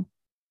support them.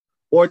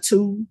 Or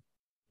 2,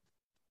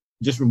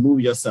 just remove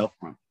yourself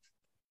from it.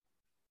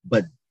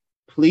 But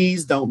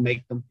please don't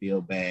make them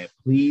feel bad.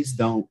 Please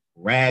don't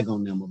rag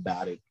on them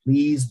about it.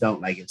 Please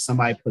don't, like, if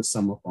somebody puts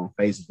something up on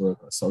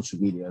Facebook or social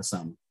media or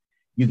something,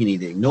 you can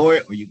either ignore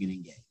it or you can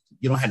engage. If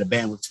you don't have the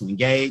bandwidth to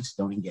engage,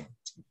 don't engage.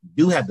 If you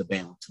do have the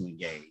bandwidth to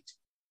engage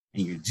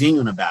and you're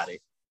genuine about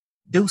it,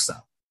 do so.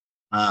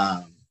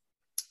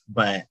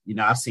 But,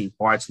 I've seen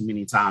far too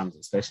many times,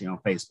 especially on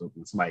Facebook,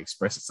 when somebody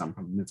expresses something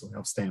from a mental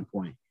health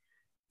standpoint,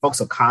 folks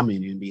will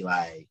comment and be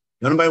like,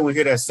 nobody want to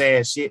hear that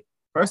sad shit.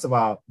 First of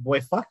all, boy,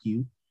 fuck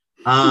you.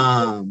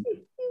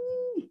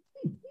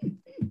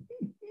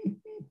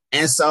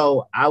 And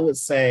so I would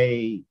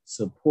say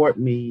support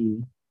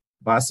me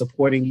by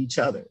supporting each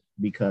other,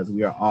 because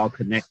we are all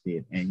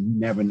connected, and you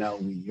never know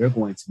when you're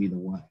going to be the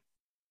one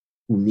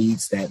who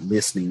needs that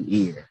listening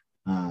ear,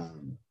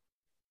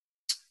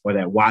 or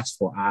that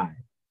watchful eye.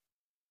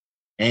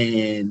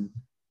 And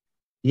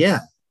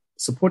yeah,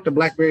 support the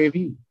Blackberry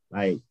View.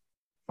 Like,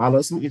 follow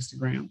us on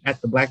Instagram at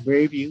the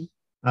Blackberry View.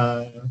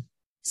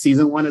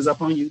 Season 1 is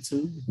up on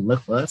YouTube. You can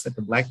look for us at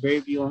the Blackberry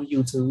View on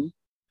YouTube.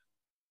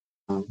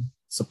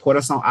 Support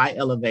us on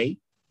iElevate.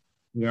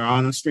 We are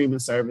on a streaming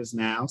service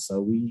now,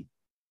 so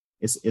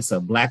it's a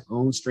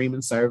Black-owned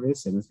streaming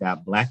service, and it's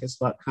got Black as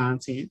fuck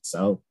content.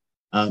 So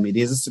it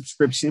is a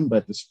subscription,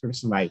 but the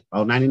subscription like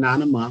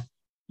 $4.99 a month.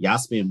 Y'all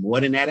spend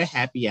more than that at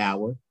happy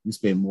hour. You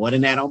spend more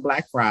than that on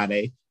Black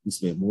Friday. You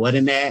spend more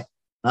than that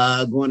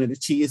going to the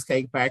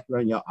Cheesecake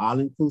Factory on your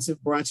all-inclusive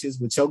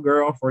brunches with your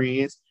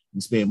girlfriends.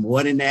 You spend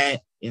more than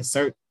that,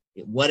 insert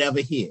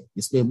whatever here.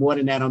 You spend more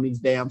than that on these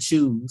damn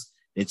shoes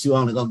that you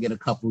only gonna get a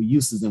couple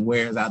uses and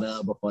wears out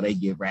of before they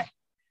get wrapped.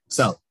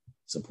 So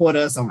support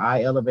us on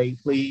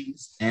iElevate,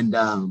 please. And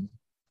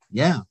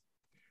yeah.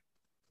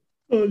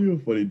 Oh, you're a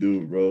funny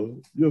dude, bro.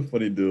 You're a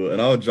funny dude.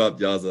 And I'll drop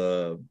y'all's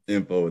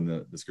info in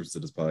the description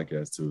of this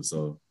podcast too,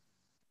 so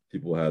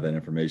people will have that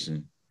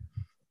information.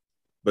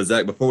 But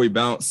Zach, before we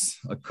bounce,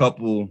 a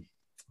couple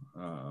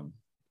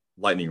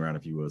lightning round,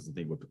 if you will. I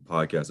think what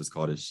podcasters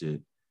call this shit.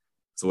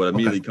 So what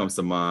immediately comes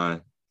to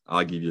mind,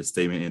 I'll give you a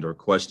statement and or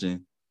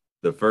question.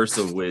 The first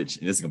of which,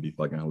 and this is gonna be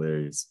fucking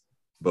hilarious.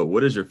 But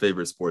what is your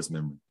favorite sports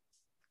memory?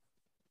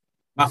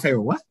 My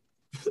favorite what?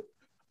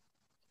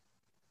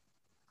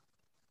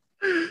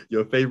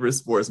 Your favorite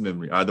sports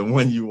memory, either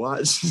one you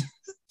watched,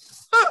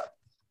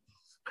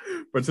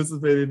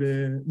 participated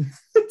in,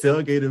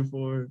 tailgated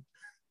for.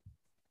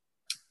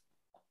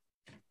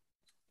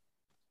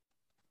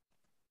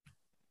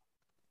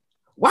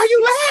 Why are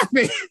you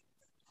laughing?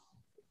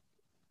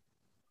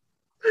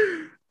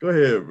 Go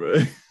ahead, bro.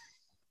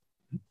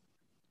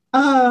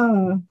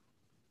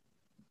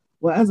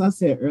 Well, as I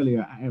said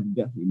earlier, I am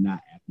definitely not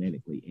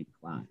athletically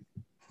inclined.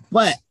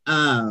 But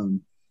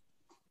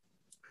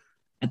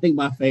I think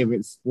my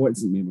favorite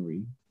sports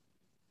memory.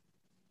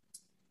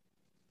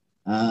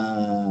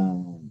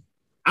 I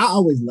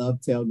always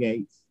love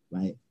tailgates.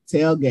 Like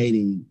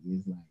tailgating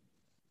is like,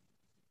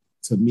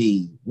 to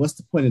me, what's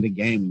the point of the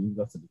game when you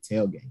go to the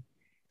tailgate?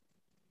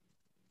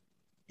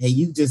 And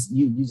you just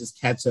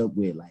catch up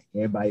with like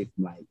everybody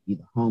from like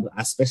either home,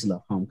 I especially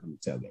love homecoming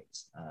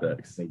tailgates.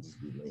 They just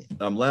be lit.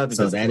 I'm laughing.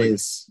 So that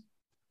is.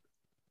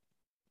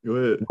 Go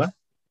ahead. What?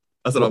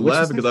 I said I'm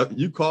laughing because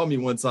you called me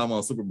one time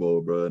on Super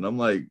Bowl, bro, and I'm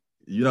like,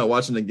 "You're not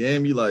watching the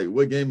game." You like,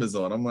 "What game is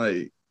on?" I'm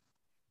like,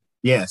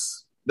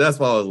 "Yes." That's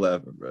why I was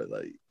laughing, bro.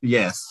 Like,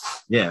 yes.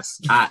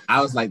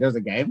 I was like, "There's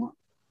a game on."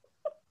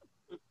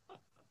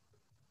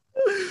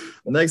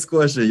 Next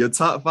question: your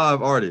top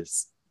 5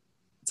 artists,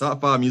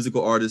 top 5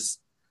 musical artists.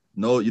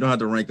 No, you don't have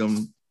to rank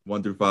them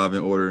 1 through 5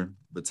 in order,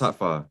 but top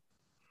 5.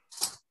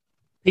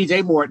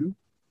 PJ Morton.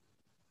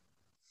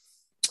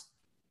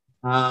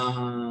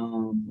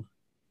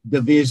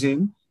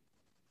 Division.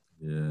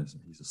 Yes,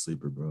 he's a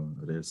sleeper, bro.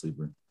 They're a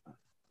sleeper.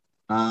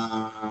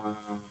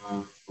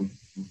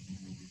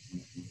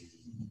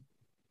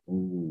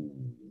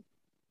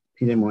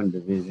 PJ Morton,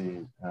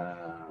 Division.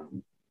 I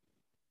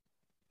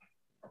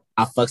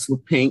fucks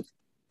with Pink.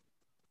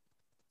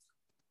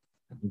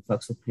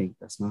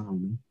 That's my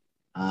homie.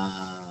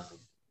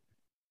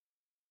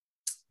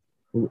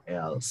 Who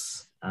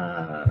else?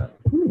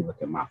 Let me look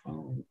at my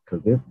phone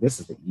because this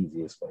is the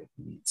easiest way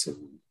for me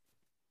to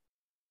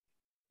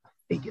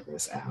figure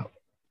this out.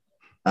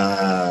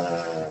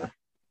 I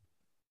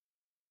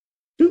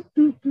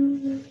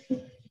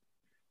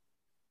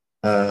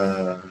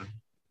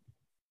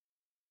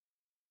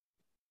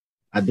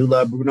do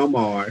love Bruno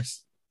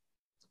Mars.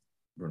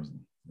 Yeah.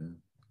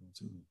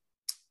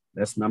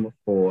 That's number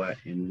 4,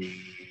 and then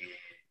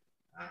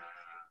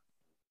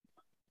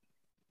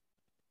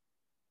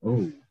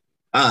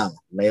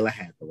Layla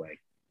Hathaway.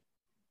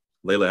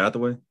 Layla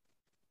Hathaway?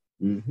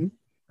 Mm-hmm.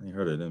 I ain't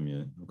heard of them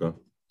yet. Okay.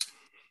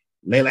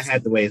 Layla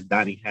Hathaway is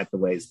Donnie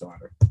Hathaway's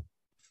daughter.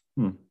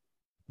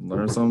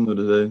 Learn something new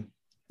today.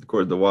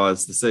 According to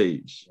Wise, the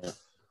Sage. Yeah.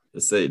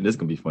 The Sage. This is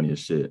gonna be funny as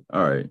shit.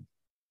 All right.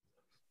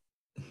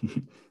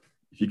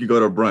 If you could go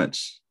to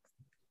brunch,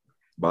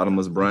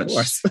 bottomless brunch,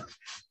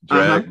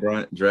 drag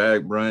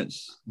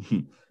brunch,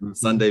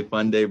 Sunday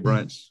fun day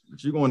brunch.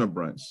 But you're going to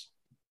brunch.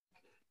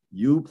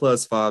 You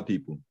plus 5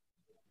 people.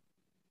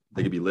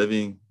 They could be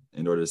living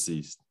and or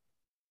deceased.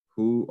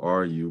 Who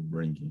are you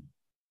bringing?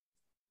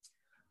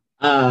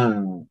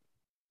 Deadass.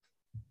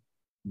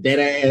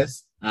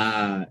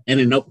 And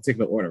in no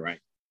particular order,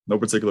 right? No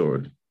particular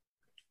order.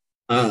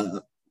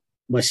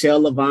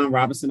 Michelle LaVaughn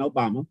Robinson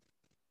Obama.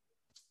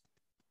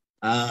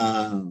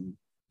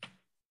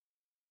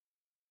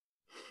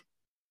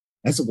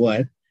 That's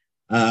one.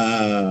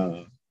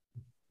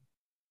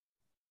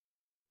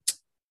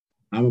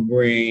 I'm gonna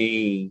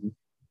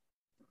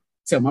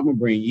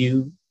bring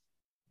you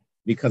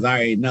because I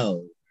already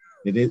know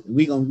that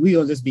we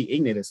gonna just be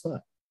ignorant as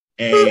fuck,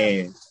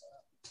 and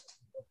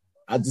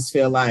I just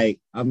feel like,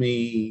 I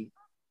mean,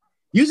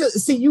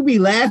 you be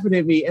laughing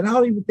at me, and I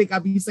don't even think I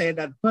be saying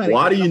that funny.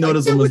 Why do you know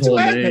this woman's whole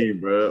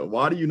name, bro?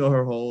 Why do you know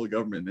her whole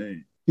government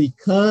name?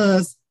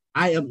 Because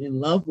I am in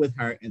love with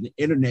her, and the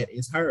internet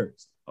is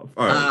hers. All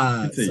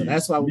right, so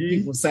that's why when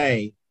people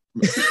say.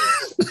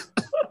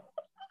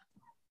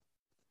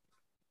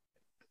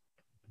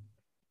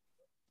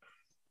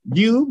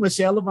 You,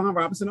 Michelle LaVaughn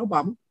Robinson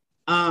Obama.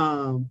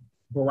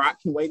 Barack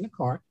can wait in the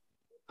car.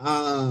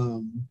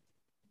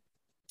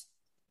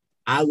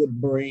 I would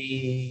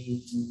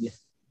bring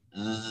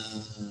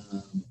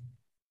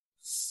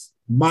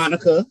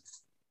Monica.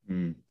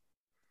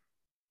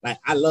 Like,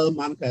 I love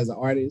Monica as an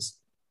artist,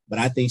 but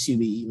I think she'd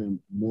be even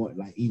more,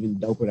 like, even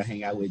doper to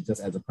hang out with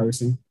just as a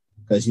person.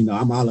 Because, you know,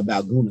 I'm all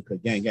about Gunica,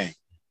 gang, gang.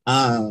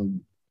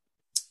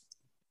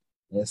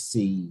 Let's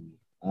see.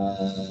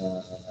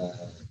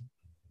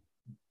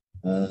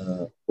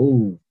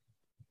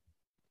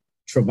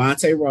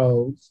 Trevante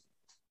Rhodes.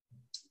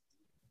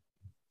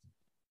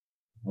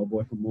 Oh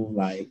boy from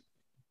Moonlight.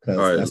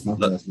 Because that's my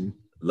husband.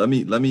 Let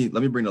me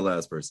bring the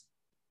last person.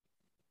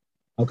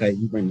 Okay,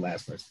 you bring the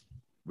last person.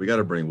 We got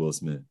to bring Will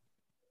Smith.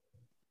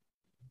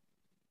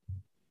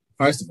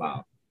 First of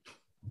all,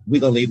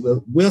 we're going to leave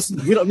Will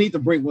Smith. We don't need to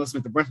bring Will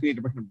Smith to brunch. We need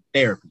to bring him to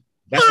therapy.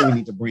 That's when we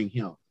need to bring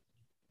him.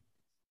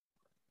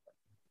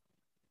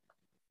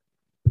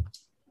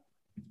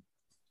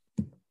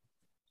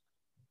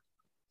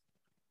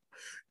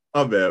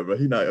 I'm bad, bro.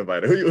 He's not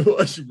invited. Who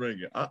else you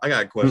bringing? I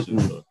got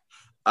questions, though.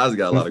 I just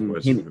got a lot of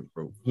questions,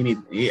 bro.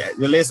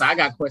 Listen, I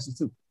got questions,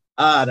 too.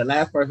 The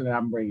last person that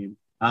I'm bringing,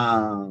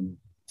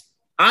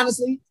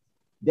 honestly,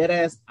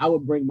 deadass, I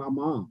would bring my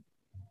mom.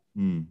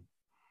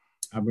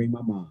 I bring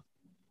my mom.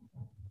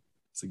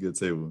 It's a good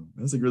table.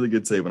 That's a really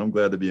good table. I'm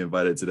glad to be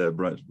invited to that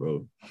brunch,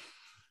 bro.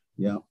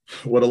 Yeah.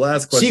 Well, the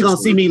last question. She gonna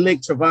see me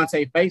lick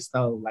Trevontae's face,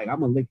 though. Like,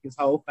 I'm gonna lick his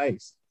whole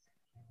face.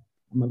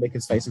 I'm gonna lick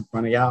his face in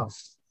front of y'all.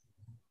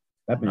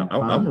 I'm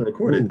gonna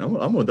record it. I'm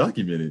gonna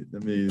document it. I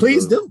mean,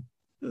 please do.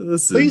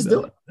 Listen, please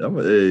do. I'm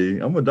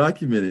gonna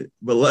document it.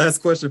 But last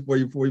question for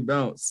you before we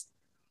bounce: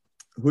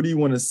 who do you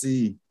want to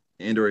see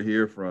and or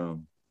hear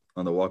from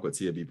on the Walk with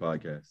TFB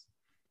podcast?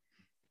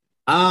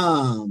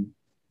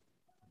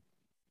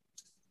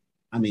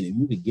 I mean, if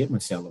you could get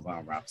Michelle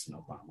LeVar Robinson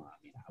Obama, I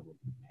mean, I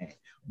would be mad.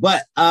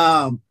 But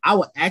I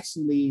would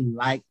actually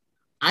like.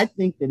 I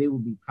think that it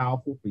would be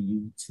powerful for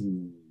you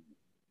to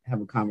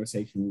have a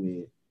conversation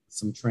with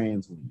some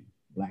trans women,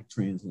 Black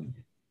trans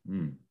women,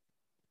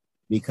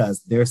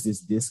 because there's this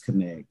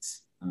disconnect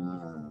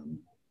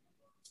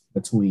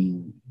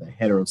between the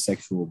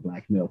heterosexual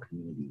Black male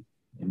community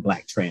and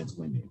Black trans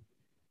women.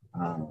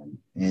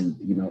 And,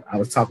 you know, I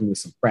was talking with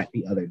some frat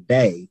the other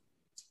day,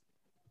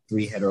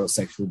 3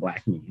 heterosexual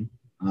Black men.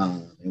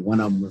 And one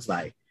of them was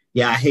like,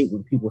 yeah, I hate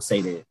when people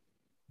say that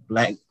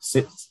Black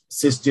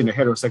cisgender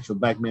heterosexual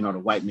Black men are the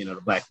white men of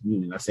the Black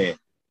community. And I said,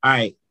 all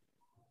right,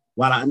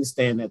 while I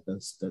understand that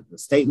the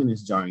statement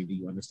is jarring, do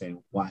you understand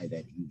why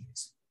that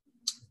is?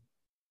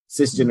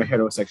 Cisgender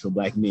heterosexual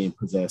Black men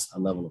possess a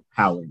level of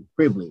power and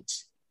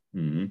privilege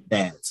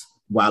that,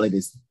 while it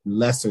is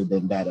lesser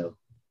than that of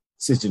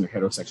cisgender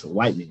heterosexual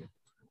white men,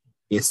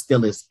 it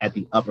still is at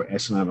the upper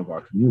echelon of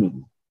our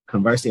community.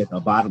 Conversely, at the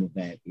bottom of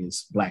that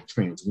is Black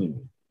trans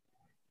women.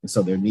 And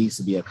so there needs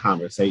to be a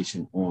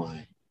conversation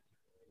on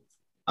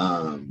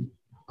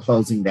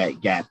closing that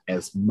gap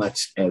as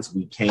much as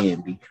we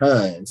can,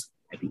 because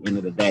at the end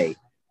of the day,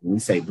 when we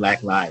say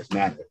Black Lives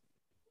Matter,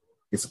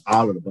 it's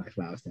all of the Black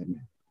lives that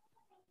matter,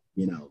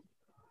 you know?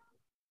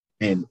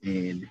 And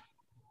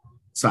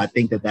so I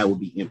think that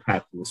would be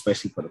impactful,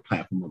 especially for the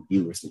platform of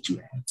viewers that you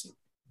have too.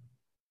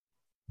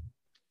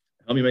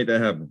 Help me make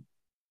that happen.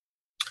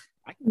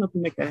 I can help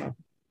you make that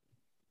happen.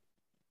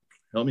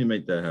 Help me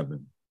make that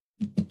happen.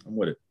 I'm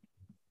with it.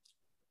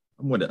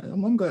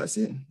 I'm glad I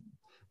see it.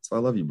 That's why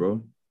I love you,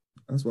 bro.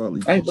 That's why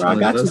hey, bro, I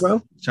got you,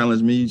 bro.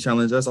 Challenge me,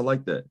 challenge us. I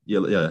like that.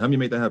 Yeah. Help me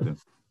make that happen.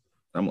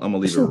 I'm gonna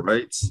leave it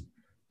right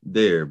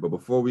there. But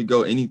before we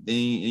go,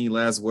 any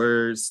last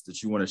words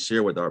that you want to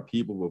share with our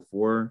people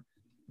before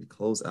we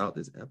close out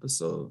this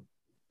episode?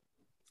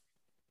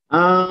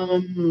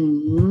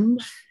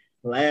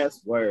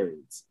 Last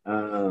words.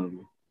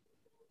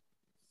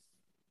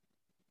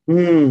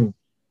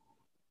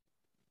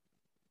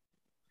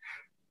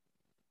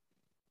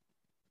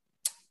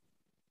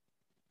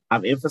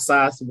 I've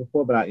emphasized it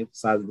before, but I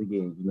emphasize it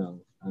again.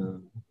 You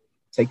know,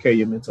 take care of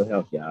your mental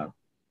health, y'all.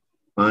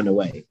 Find a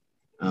way,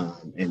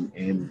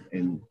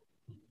 and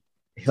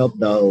help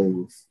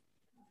those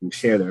who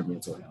share their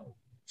mental health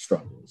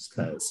struggles.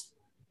 Because,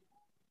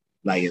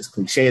 like, as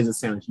cliche as it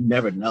sounds, you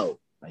never know.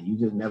 Like, you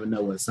just never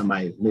know what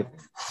somebody's living.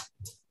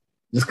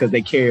 Just because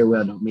they carry it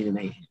well, don't mean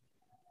it ain't.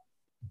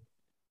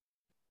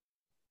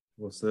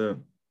 Well said.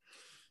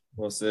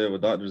 Well said.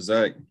 With Dr.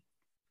 Zach,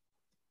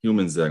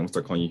 Human Zach. I'm gonna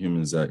start calling you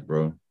Human Zach,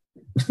 bro.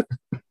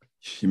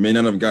 You may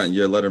not have gotten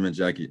your Letterman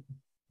jacket.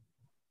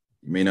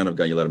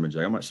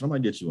 I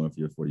might get you one for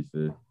your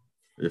 45th,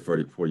 your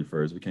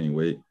 41st. We can't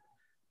wait.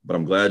 But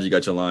I'm glad you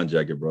got your line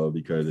jacket, bro,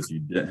 because if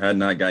you had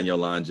not gotten your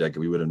line jacket,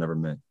 we would have never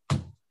met.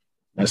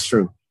 That's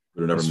true.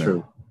 We would have never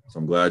met. So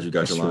I'm glad you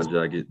got your line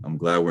jacket. I'm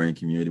glad we're in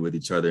community with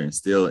each other and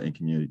still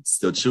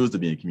choose to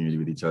be in community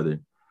with each other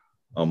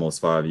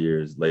almost 5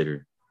 years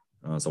later.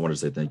 So I want to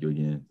say thank you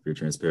again for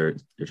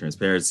your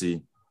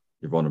transparency,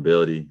 your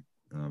vulnerability,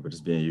 for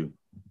just being you.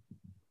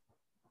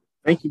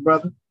 Thank you,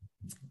 brother.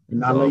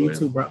 And I love you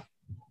too, bro.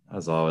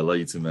 As always, I love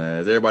you too, man.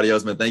 As everybody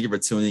else, man, thank you for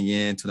tuning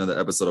in to another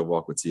episode of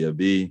Walk with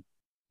TFB.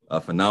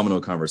 A phenomenal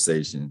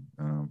conversation,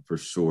 for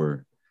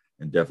sure.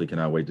 And definitely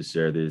cannot wait to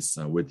share this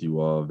with you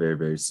all very,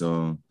 very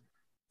soon.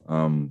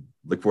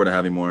 Look forward to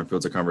having more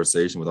unfiltered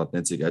conversation with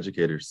authentic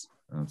educators,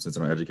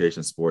 centered on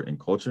education, sport, and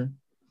culture.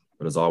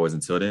 But as always,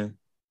 until then,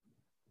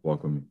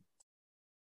 walk with me.